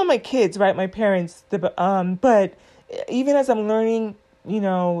I call them my kids, right? My parents. But even as I'm learning,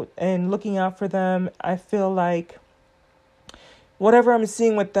 and looking out for them, I feel like whatever I'm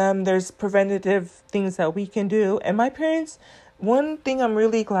seeing with them, there's preventative things that we can do. And my parents, one thing I'm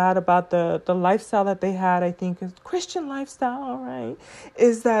really glad about the lifestyle that they had, I think is Christian lifestyle, right,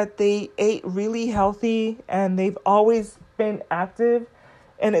 is that they ate really healthy and they've always been active.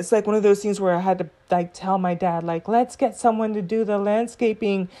 And it's like one of those things where I had to like tell my dad, like, let's get someone to do the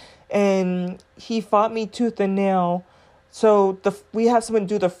landscaping. And he fought me tooth and nail. So we have someone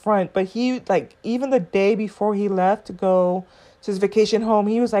do the front, but he, like, even the day before he left to go to his vacation home,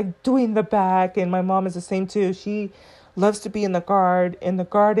 he was like doing the back. And my mom is the same too. She loves to be in the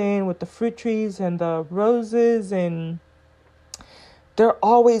garden with the fruit trees and the roses, and they're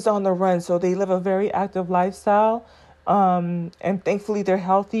always on the run. So they live a very active lifestyle. And thankfully they're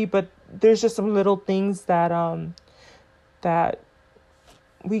healthy, but there's just some little things that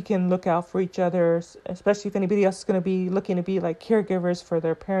we can look out for each other, especially if anybody else is going to be looking to be like caregivers for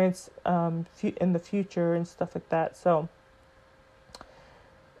their parents in the future and stuff like that. So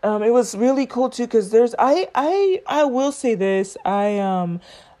it was really cool too, because I will say this,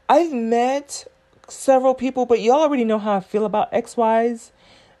 I've met several people, but y'all already know how I feel about XYs.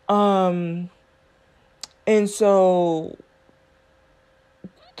 And so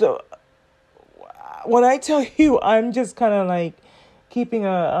when I tell you, I'm just kind of like keeping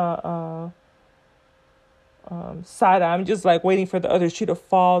a side eye. I'm just like waiting for the other shoe to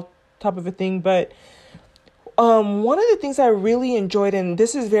fall type of a thing. But one of the things I really enjoyed, and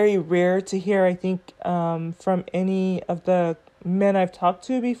this is very rare to hear, I think, from any of the men I've talked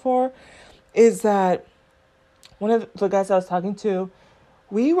to before, is that one of the guys I was talking to,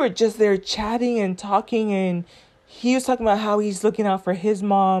 we were just there chatting and talking, and he was talking about how he's looking out for his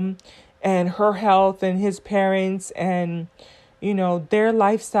mom and her health and his parents and, you know, their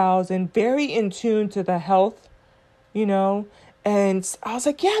lifestyles, and very in tune to the health, you know. And I was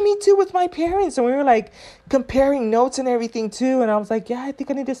like, yeah, me too, with my parents. And we were like comparing notes and everything too. And I was like, yeah, I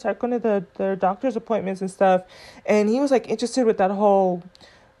think I need to start going to the doctor's appointments and stuff. And he was like interested with that whole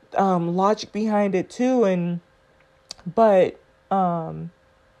logic behind it too. But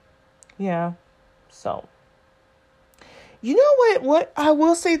yeah, so you know what I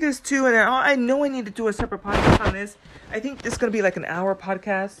will say this too, and I know I need to do a separate podcast on this. I think this is gonna be like an hour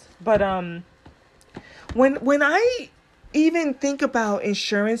podcast. But when I even think about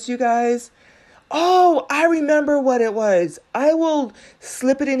insurance, you guys, oh, I remember what it was. I will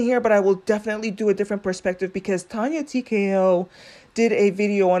slip it in here, but I will definitely do a different perspective, because Tanya TKO did a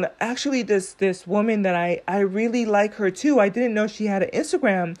video on actually this woman that I really like her too. I didn't know she had an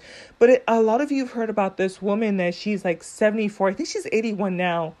Instagram, but a lot of you have heard about this woman that she's like 74. I think she's 81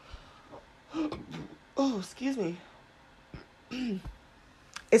 now. Oh, excuse me.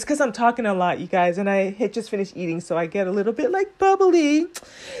 It's because I'm talking a lot, you guys, and I had just finished eating, so I get a little bit like bubbly,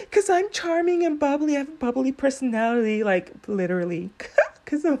 because I'm charming and bubbly. I have a bubbly personality, like literally,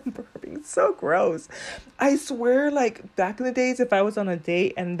 because I'm burping. It's so gross. I swear, like back in the days, if I was on a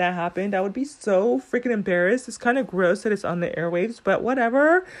date and that happened, I would be so freaking embarrassed. It's kind of gross that it's on the airwaves, but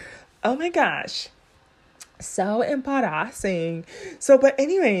whatever. Oh my gosh. So embarrassing. So, but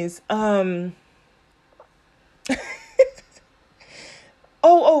anyways,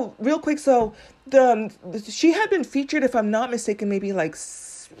 Oh, real quick. So she had been featured, if I'm not mistaken, maybe like,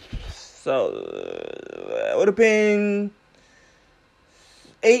 so it would have been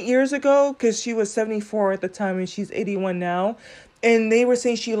 8 years ago, because she was 74 at the time and she's 81 now. And they were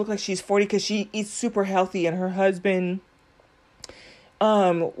saying she looked like she's 40 because she eats super healthy, and her husband,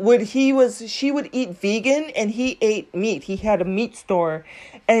 she would eat vegan and he ate meat. He had a meat store.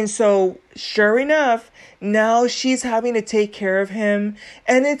 And so sure enough, now she's having to take care of him.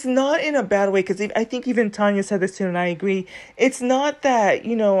 And it's not in a bad way, because I think even Tanya said this too, and I agree. It's not that,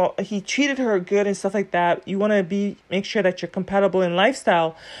 you know, he treated her good and stuff like that. You want to make sure that you're compatible in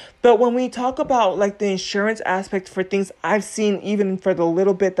lifestyle. But when we talk about like the insurance aspect for things I've seen, even for the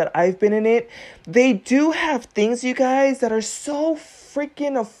little bit that I've been in it, they do have things, you guys, that are so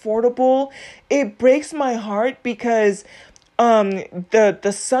freaking affordable. It breaks my heart, because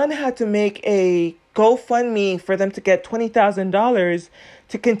the son had to make a GoFundMe for them to get $20,000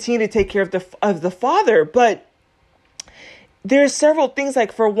 to continue to take care of the father. But there's several things,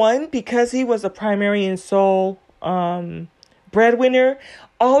 like for one, because he was a primary and sole breadwinner,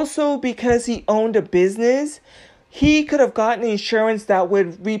 also because he owned a business, he could have gotten insurance that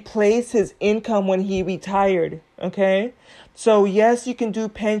would replace his income when he retired. Okay, so yes, you can do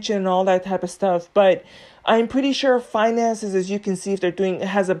pension and all that type of stuff, but I'm pretty sure finances, as you can see, if they're doing,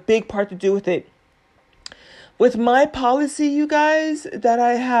 has a big part to do with it. With my policy, you guys, that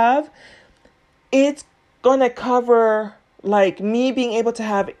I have, it's gonna cover like me being able to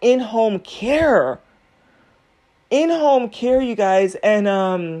have in-home care, you guys. And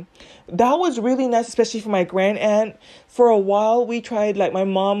that was really nice, especially for my grand aunt. For a while, we tried, like my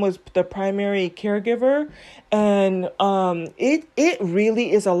mom was the primary caregiver, and it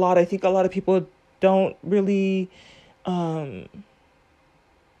really is a lot. I think a lot of people don't really,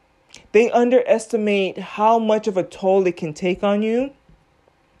 they underestimate how much of a toll it can take on you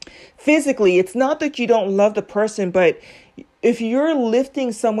physically. It's not that you don't love the person, but if you're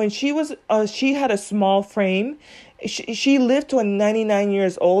lifting someone, she had a small frame, she lived to 99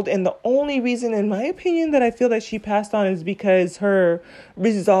 years old, and the only reason, in my opinion, that I feel that she passed on is because her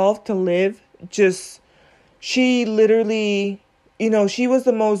resolve to live just, she literally, she was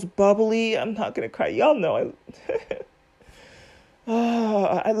the most bubbly. I'm not gonna cry, y'all know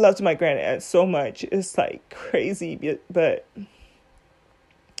I loved my grandaunt so much. It's like crazy, but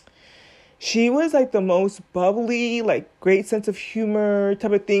she was like the most bubbly, like great sense of humor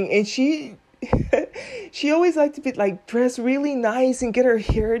type of thing. And she always liked to be like dress really nice and get her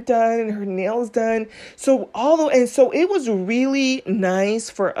hair done and her nails done. So it was really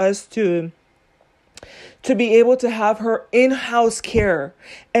nice for us to be able to have her in-house care,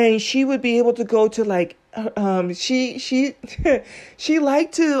 and she would be able to go to like she she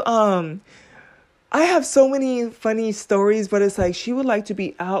liked to I have so many funny stories, but it's like she would like to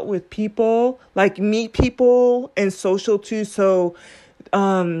be out with people, like meet people and social too. So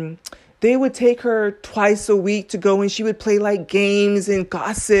they would take her twice a week to go, and she would play like games and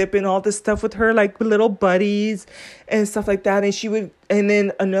gossip and all this stuff with her like little buddies and stuff like that. And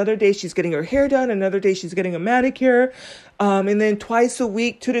then another day she's getting her hair done, another day she's getting a manicure. And then twice a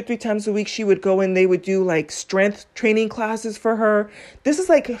week, 2 to 3 times a week, she would go and they would do like strength training classes for her. This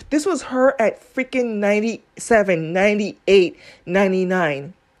was her at freaking 97, 98,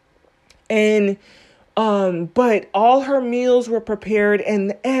 99. And, but all her meals were prepared,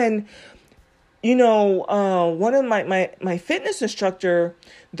 and one of my fitness instructor,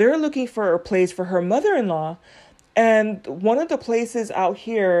 they're looking for a place for her mother-in-law. And one of the places out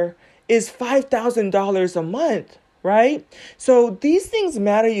here is $5,000 a month, right? So these things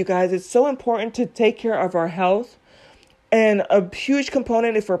matter, you guys. It's so important to take care of our health. And a huge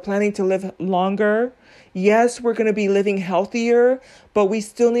component, if we're planning to live longer, yes, we're going to be living healthier, but we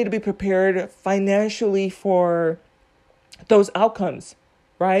still need to be prepared financially for those outcomes,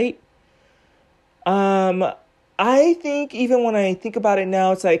 right? I think even when I think about it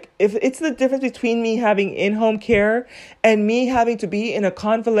now, it's like, if it's the difference between me having in-home care and me having to be in a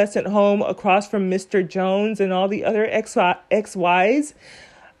convalescent home across from Mr. Jones and all the other XYs,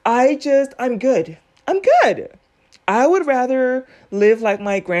 I'm good. I'm good. I would rather live like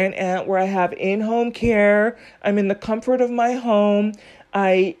my grandaunt, where I have in-home care. I'm in the comfort of my home.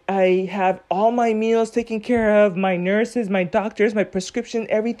 I have all my meals taken care of, my nurses, my doctors, my prescription,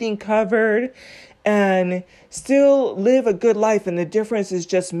 everything covered, and still live a good life. And the difference is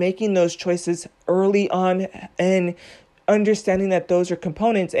just making those choices early on and understanding that those are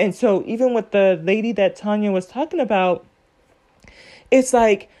components. And so even with the lady that Tanya was talking about, it's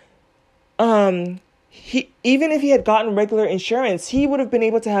like, even if he had gotten regular insurance, he would have been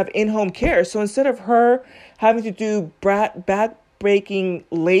able to have in-home care. So instead of her having to do back-breaking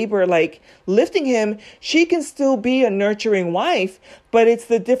labor, like lifting him, she can still be a nurturing wife. But it's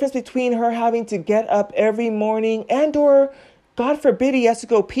the difference between her having to get up every morning or, God forbid, he has to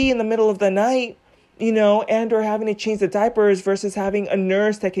go pee in the middle of the night, and or having to change the diapers versus having a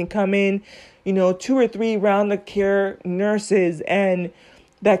nurse that can come in, 2 or 3 round-the-care nurses and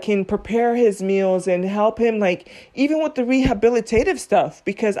that can prepare his meals and help him, like, even with the rehabilitative stuff,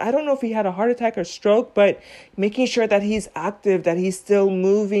 because I don't know if he had a heart attack or stroke, but making sure that he's active, that he's still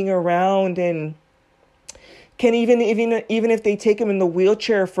moving around, and can even if they take him in the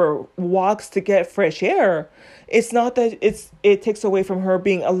wheelchair for walks to get fresh air, it's not that it takes away from her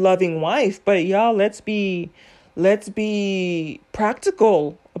being a loving wife. But y'all, let's be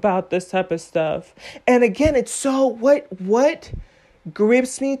practical about this type of stuff. And again, it's so what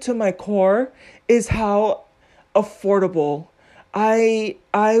grips me to my core is how affordable. I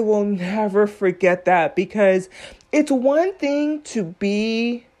will never forget that, because it's one thing to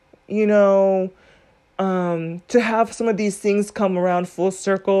be, to have some of these things come around full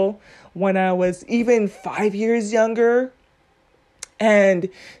circle when I was even 5 years younger, and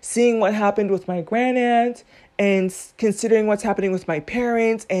seeing what happened with my grandaunt and considering what's happening with my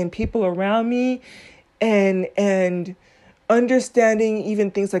parents and people around me, and understanding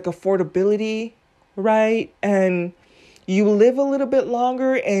even things like affordability, right? And you live a little bit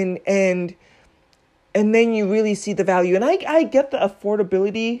longer, and then you really see the value. And I get the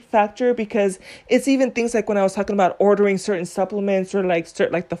affordability factor, because it's even things like when I was talking about ordering certain supplements or like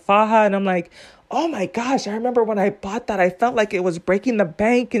the Faja, and I'm like, oh my gosh, I remember when I bought that, I felt like it was breaking the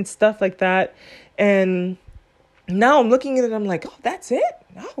bank and stuff like that. And now I'm looking at it, I'm like, oh, that's it?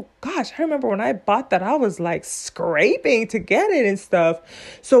 Oh gosh, I remember when I bought that, I was like scraping to get it and stuff.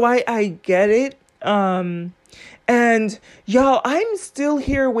 So I get it. And y'all, I'm still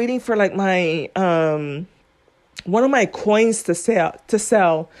here waiting for like my one of my coins to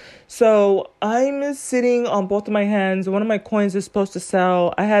sell. So I'm sitting on both of my hands. One of my coins is supposed to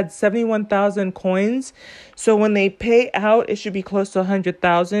sell. I had 71,000 coins. So when they pay out, it should be close to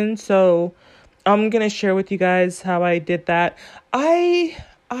 100,000. So I'm going to share with you guys how I did that. I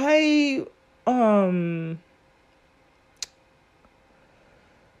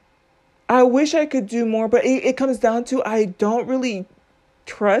I wish I could do more, but it comes down to I don't really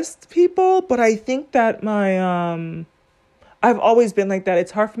trust people, but I think that I've always been like that.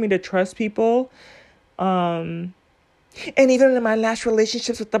 It's hard for me to trust people. Um and even in my last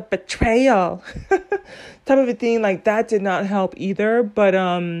relationships with the betrayal type of a thing, like that did not help either. But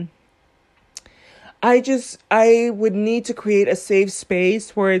I would need to create a safe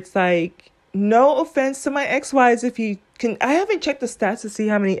space where it's like, no offense to my ex-wives, if you can. I haven't checked the stats to see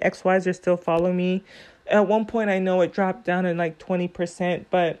how many ex-wives are still following me. At one point, I know it dropped down in like 20%,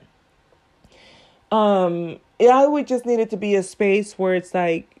 but yeah, I would just need it to be a space where it's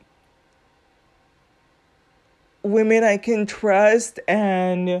like women I can trust,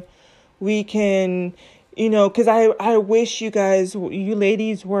 and we can, because I wish you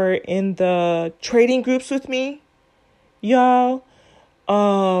ladies were in the trading groups with me, y'all.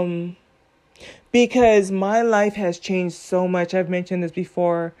 Um, because my life has changed so much. I've mentioned this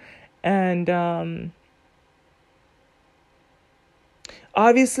before. And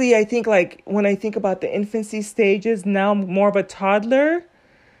obviously, I think like when I think about the infancy stages, now I'm more of a toddler.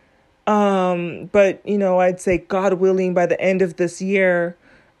 But I'd say God willing, by the end of this year,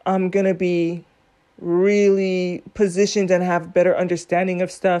 I'm going to be really positioned and have better understanding of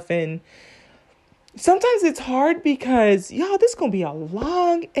stuff. And sometimes it's hard because, y'all, this is going to be a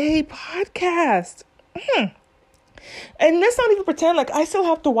long podcast. And let's not even pretend like I still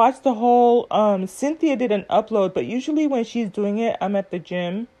have to watch the whole, Cynthia did an upload, but usually when she's doing it, I'm at the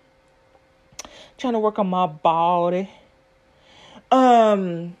gym trying to work on my body.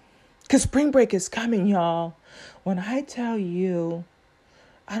 Cause spring break is coming, y'all. When I tell you,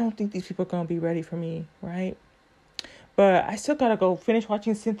 I don't think these people are going to be ready for me, right? But I still got to go finish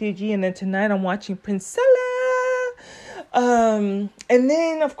watching Cynthia G. And then tonight I'm watching Princella. And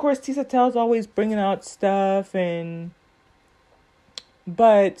then, of course, Tisa Tell's always bringing out stuff.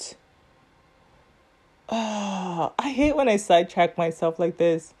 But I hate when I sidetrack myself like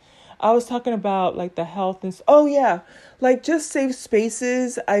this. I was talking about like the health and oh yeah, like just safe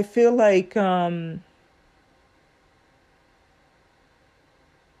spaces. I feel like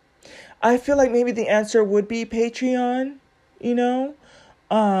maybe the answer would be Patreon, you know?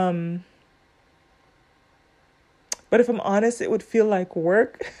 But if I'm honest, it would feel like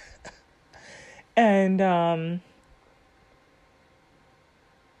work. And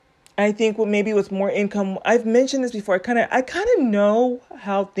I think maybe with more income, I've mentioned this before. I kind of know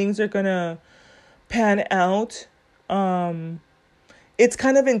how things are gonna pan out. It's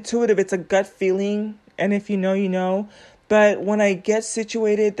kind of intuitive. It's a gut feeling, and if you know, you know. But when I get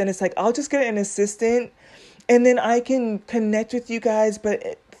situated, then it's like I'll just get an assistant, and then I can connect with you guys.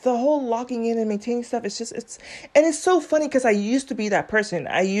 But the whole logging in and maintaining stuff, it's so funny because I used to be that person.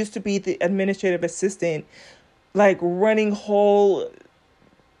 I used to be the administrative assistant, like running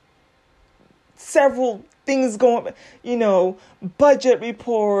several things going, budget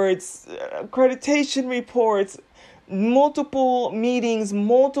reports, accreditation reports, multiple meetings,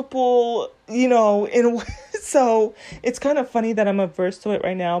 so it's kind of funny that I'm averse to it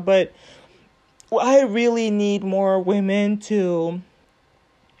right now, but I really need more women to,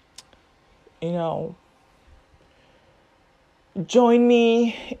 join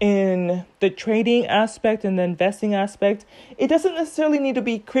me in the trading aspect and the investing aspect. It doesn't necessarily need to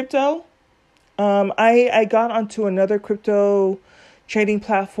be crypto. I got onto another crypto trading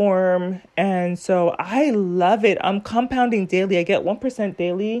platform, and so I love it. I'm compounding daily. I get 1%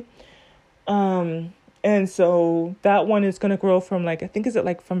 daily. And so that one is going to grow from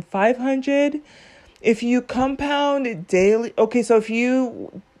from 500. If you compound daily, okay, so if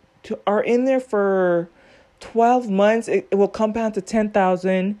you are in there for 12 months, it will compound to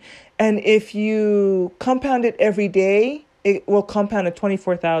 10,000. And if you compound it every day, it will compound to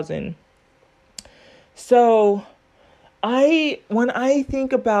 24,000. So when I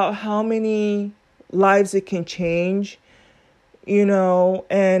think about how many lives it can change,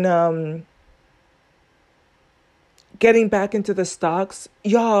 and getting back into the stocks,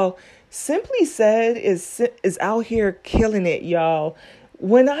 y'all, Simply Said is out here killing it, y'all.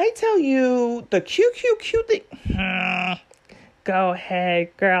 When I tell you the QQQ thing, go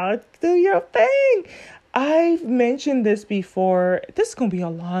ahead, girl, do your thing. I've mentioned this before. This is going to be a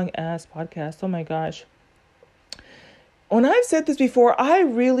long ass podcast. Oh my gosh. when I've said this before, I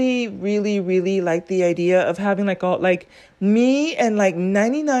really, really, really like the idea of having like all like me and like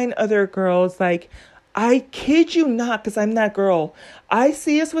 99 other girls. Like, I kid you not, because I'm that girl. I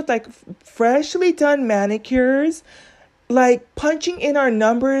see us with like freshly done manicures, like punching in our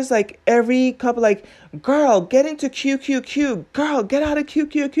numbers like every couple, like, girl, get into QQQ, girl, get out of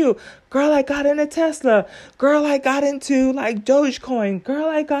QQQ, girl, I got into Tesla, girl, I got into like Dogecoin, girl,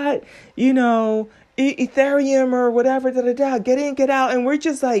 I got, Ethereum or whatever, get in, get out. And we're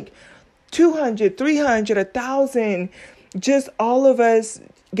just like 200, 300, 1,000, just all of us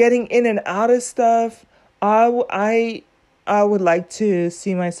getting in and out of stuff. I would like to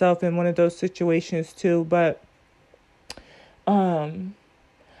see myself in one of those situations too, but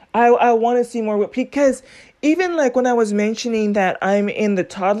I want to see more, because even like when I was mentioning that I'm in the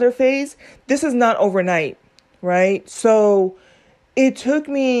toddler phase, this is not overnight, right? So it took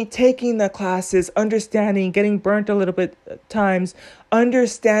me taking the classes, understanding, getting burnt a little bit at times,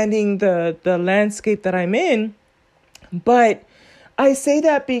 understanding the landscape that I'm in. But I say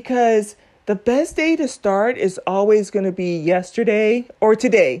that because the best day to start is always going to be yesterday or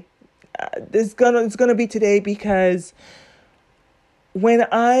today. It's gonna be today, because when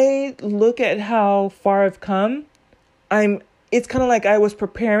I look at how far I've come, it's kind of like I was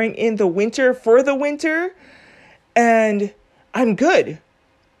preparing in the winter for the winter, and I'm good,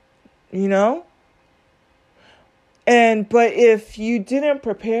 but if you didn't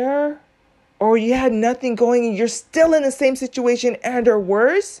prepare, or you had nothing going and you're still in the same situation and or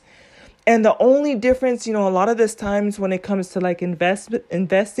worse, and the only difference, a lot of this times when it comes to like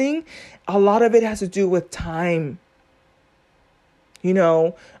investing, a lot of it has to do with time.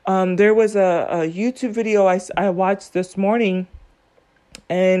 There was a YouTube video I watched this morning,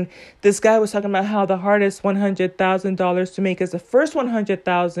 and this guy was talking about how the hardest $100,000 to make is the first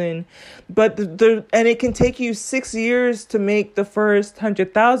 100,000, but and it can take you 6 years to make the first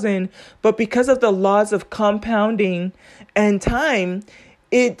 100,000, but because of the laws of compounding and time,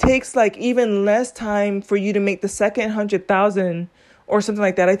 it takes like even less time for you to make the second 100,000 or something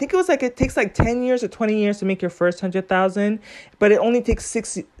like that. I think it takes like 10 years or 20 years to make your first 100,000, but it only takes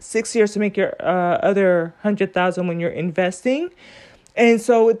six years to make your other 100,000 when you're investing. And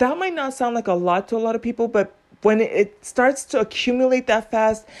so that might not sound like a lot to a lot of people, but when it starts to accumulate that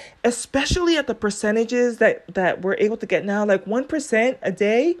fast, especially at the percentages that we're able to get now, like 1% a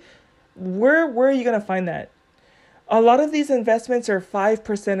day, where are you going to find that? A lot of these investments are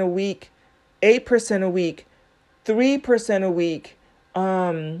 5% a week, 8% a week, 3% a week,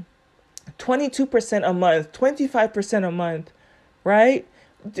 22% a month, 25% a month, right?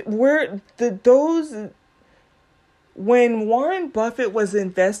 When Warren Buffett was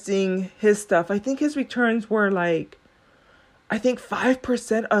investing his stuff, I think his returns were like,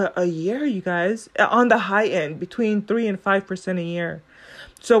 5% a year, you guys, on the high end, between 3 and 5% a year.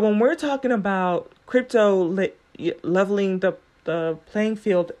 So when we're talking about crypto leveling the playing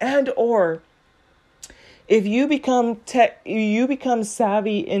field, and or if you become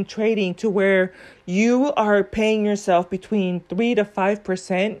savvy in trading to where you are paying yourself between 3 to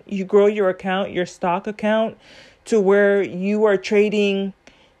 5%, you grow your account, your stock account, to where you are trading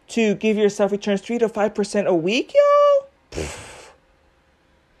to give yourself returns 3 to 5% a week, y'all.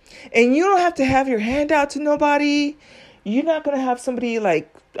 And you don't have to have your hand out to nobody. You're not going to have somebody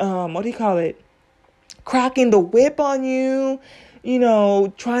like, cracking the whip on you,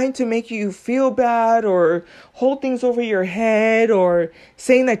 trying to make you feel bad or hold things over your head or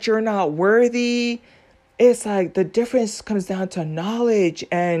saying that you're not worthy. It's like the difference comes down to knowledge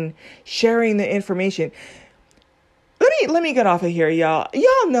and sharing the information. Let me get off of here, y'all.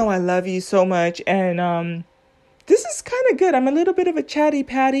 Y'all know I love you so much, and this is kind of good. I'm a little bit of a chatty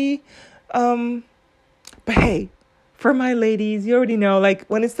patty, but hey, for my ladies, you already know, like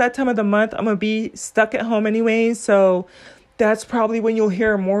when it's that time of the month, I'm gonna be stuck at home anyways, so that's probably when you'll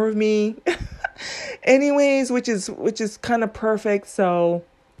hear more of me anyways, which is kind of perfect, so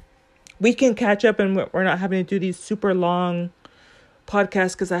we can catch up and we're not having to do these super long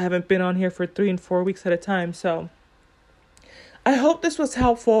podcasts because I haven't been on here for 3 and 4 weeks at a time. So I hope this was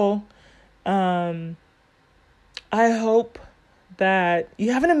helpful. I hope that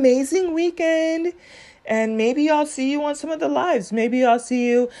you have an amazing weekend, and maybe I'll see you on some of the lives. Maybe I'll see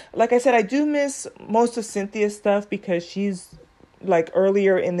you. Like I said, I do miss most of Cynthia's stuff because she's like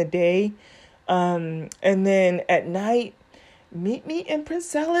earlier in the day. And then at night, meet me in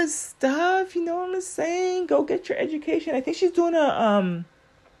Princella's stuff. You know what I'm saying? Go get your education. I think she's doing a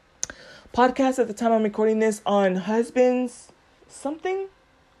podcast at the time I'm recording this on husbands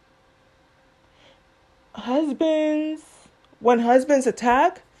when husbands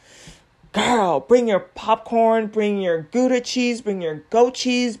attack. Girl, bring your popcorn, bring your Gouda cheese, bring your goat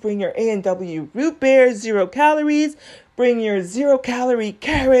cheese, bring your A&W root beer, 0 calories, bring your 0 calorie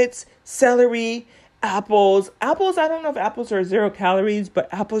carrots, celery, apples. Apples, I don't know if apples are 0 calories,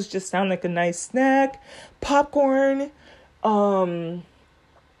 but apples just sound like a nice snack. Popcorn, you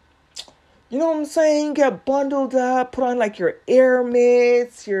know what I'm saying? Get bundled up, put on like your air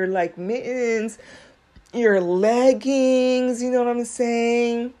mitts, your like mittens, your leggings, you know what I'm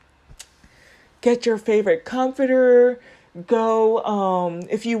saying? Get your favorite comforter. Go,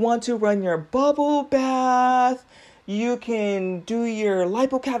 if you want to run your bubble bath, you can do your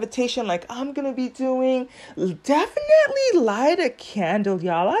lipocavitation like I'm going to be doing. Definitely light a candle,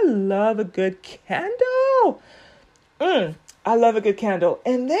 y'all. I love a good candle. I love a good candle.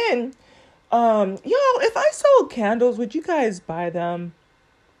 And then, y'all, if I sold candles, would you guys buy them?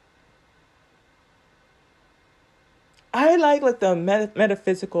 I like the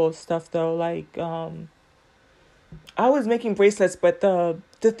metaphysical stuff though. Like I was making bracelets, but the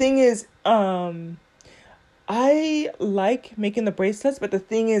thing is I like making the bracelets, but the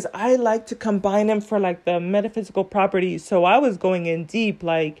thing is I like to combine them for like the metaphysical properties. So I was going in deep.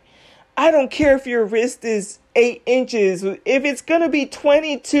 Like, I don't care if your wrist is 8 inches. If it's going to be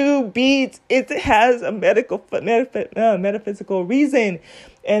 22 beads, it has a metaphysical reason.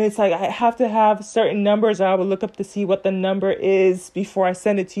 And it's like, I have to have certain numbers. I would look up to see what the number is before I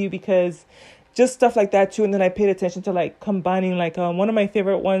send it to you, because just stuff like that too. And then I paid attention to like combining, like, one of my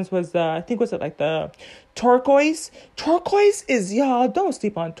favorite ones was I think was it like the turquoise. Turquoise is, y'all, don't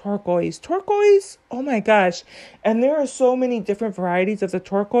sleep on turquoise. Turquoise, oh my gosh. And there are so many different varieties of the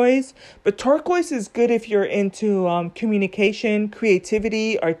turquoise, but turquoise is good if you're into communication,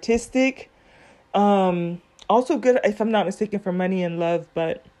 creativity, artistic. Also good, if I'm not mistaken, for money and love.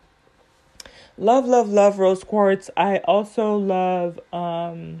 But love rose quartz. I also love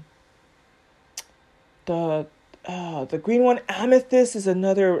the green one. Amethyst is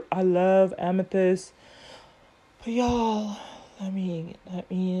another. I love amethyst. But y'all, let me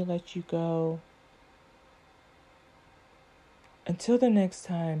let you go. Until the next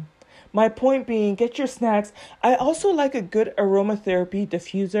time. My point being, get your snacks. I also like a good aromatherapy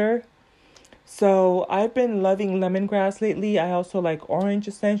diffuser. So I've been loving lemongrass lately. I also like orange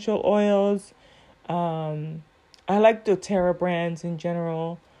essential oils. I like doTERRA brands in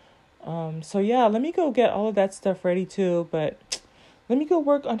general. So yeah, let me go get all of that stuff ready too. But let me go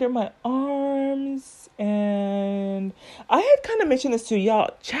work under my arms. And I had kind of mentioned this to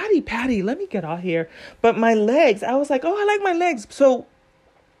y'all. Chatty Patty, let me get out here. But my legs, I was like, oh, I like my legs. So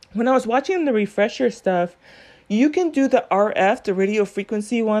when I was watching the refresher stuff, you can do the RF, the radio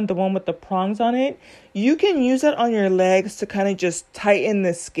frequency one, the one with the prongs on it. You can use it on your legs to kind of just tighten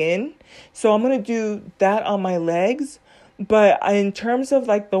the skin. So I'm going to do that on my legs. But in terms of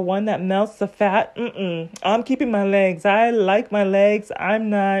like the one that melts the fat, I'm keeping my legs. I like my legs. I'm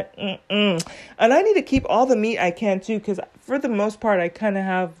not, And I need to keep all the meat I can too, because for the most part, I kind of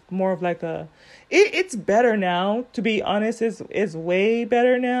have more of like it's better now, to be honest. It's way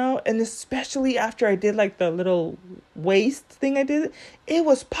better now. And especially after I did like the little waist thing I did, it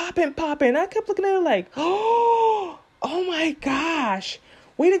was popping. I kept looking at it like, oh my gosh.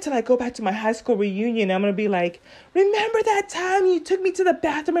 Wait until I go back to my high school reunion. I'm going to be like, remember that time you took me to the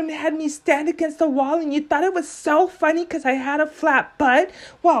bathroom and had me stand against the wall and you thought it was so funny because I had a flat butt?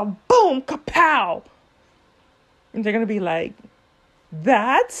 Well, boom, kapow. And they're going to be like,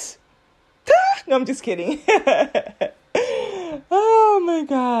 that? No, I'm just kidding. Oh my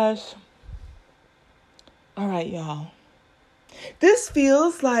gosh. All right, y'all. This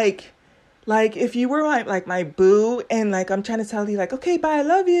feels like if you were my boo and like I'm trying to tell you like, okay, bye, I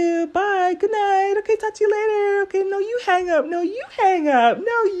love you, bye, good night, okay, talk to you later, okay, no, you hang up, no, you hang up,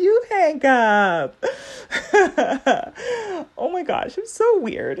 no, you hang up. Oh my gosh, I'm so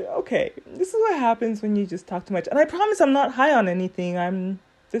weird. Okay, this is what happens when you just talk too much. And I promise I'm not high on anything.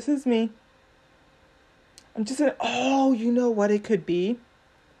 This is me. I'm just you know what it could be?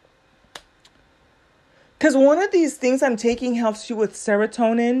 Because one of these things I'm taking helps you with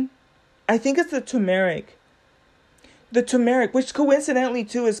serotonin. I think it's the turmeric. The turmeric, which coincidentally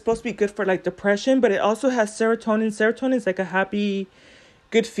too is supposed to be good for like depression, but it also has serotonin. Serotonin is like a happy,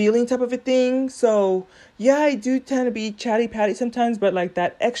 good feeling type of a thing. So yeah, I do tend to be chatty patty sometimes, but like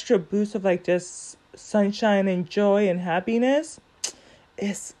that extra boost of like just sunshine and joy and happiness,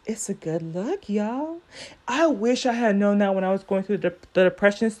 it's a good look, y'all. I wish I had known that when I was going through the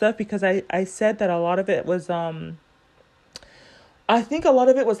depression stuff, because I said that a lot of it was I think a lot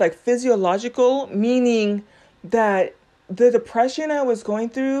of it was like physiological, meaning that the depression I was going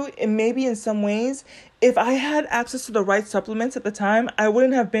through, and maybe in some ways, if I had access to the right supplements at the time, I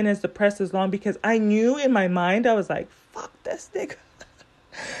wouldn't have been as depressed as long, because I knew in my mind, I was like, fuck this nigga.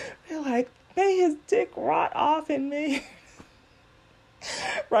 They're like, may his dick rot off in me.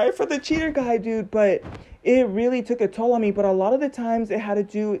 Right, for the cheater guy, dude. But it really took a toll on me. But a lot of the times it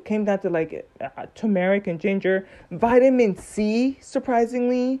came down to like turmeric and ginger. Vitamin C,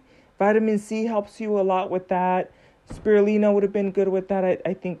 surprisingly. Vitamin C helps you a lot with that. Spirulina would have been good with that,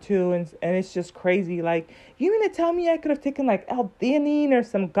 I think, too. And it's just crazy. Like, you mean to tell me I could have taken like L-theanine or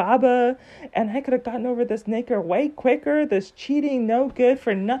some GABA and I could have gotten over this nigger way quicker? This cheating, no good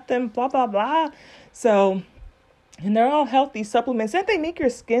for nothing, blah, blah, blah. So, and they're all healthy supplements. And they make your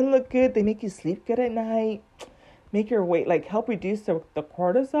skin look good. They make you sleep good at night. Make your weight, like, help reduce the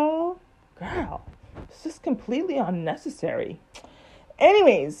cortisol. Girl, it's just completely unnecessary.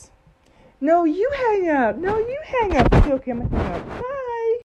 Anyways. No, you hang up. Okay, I'm going to hang up. Bye.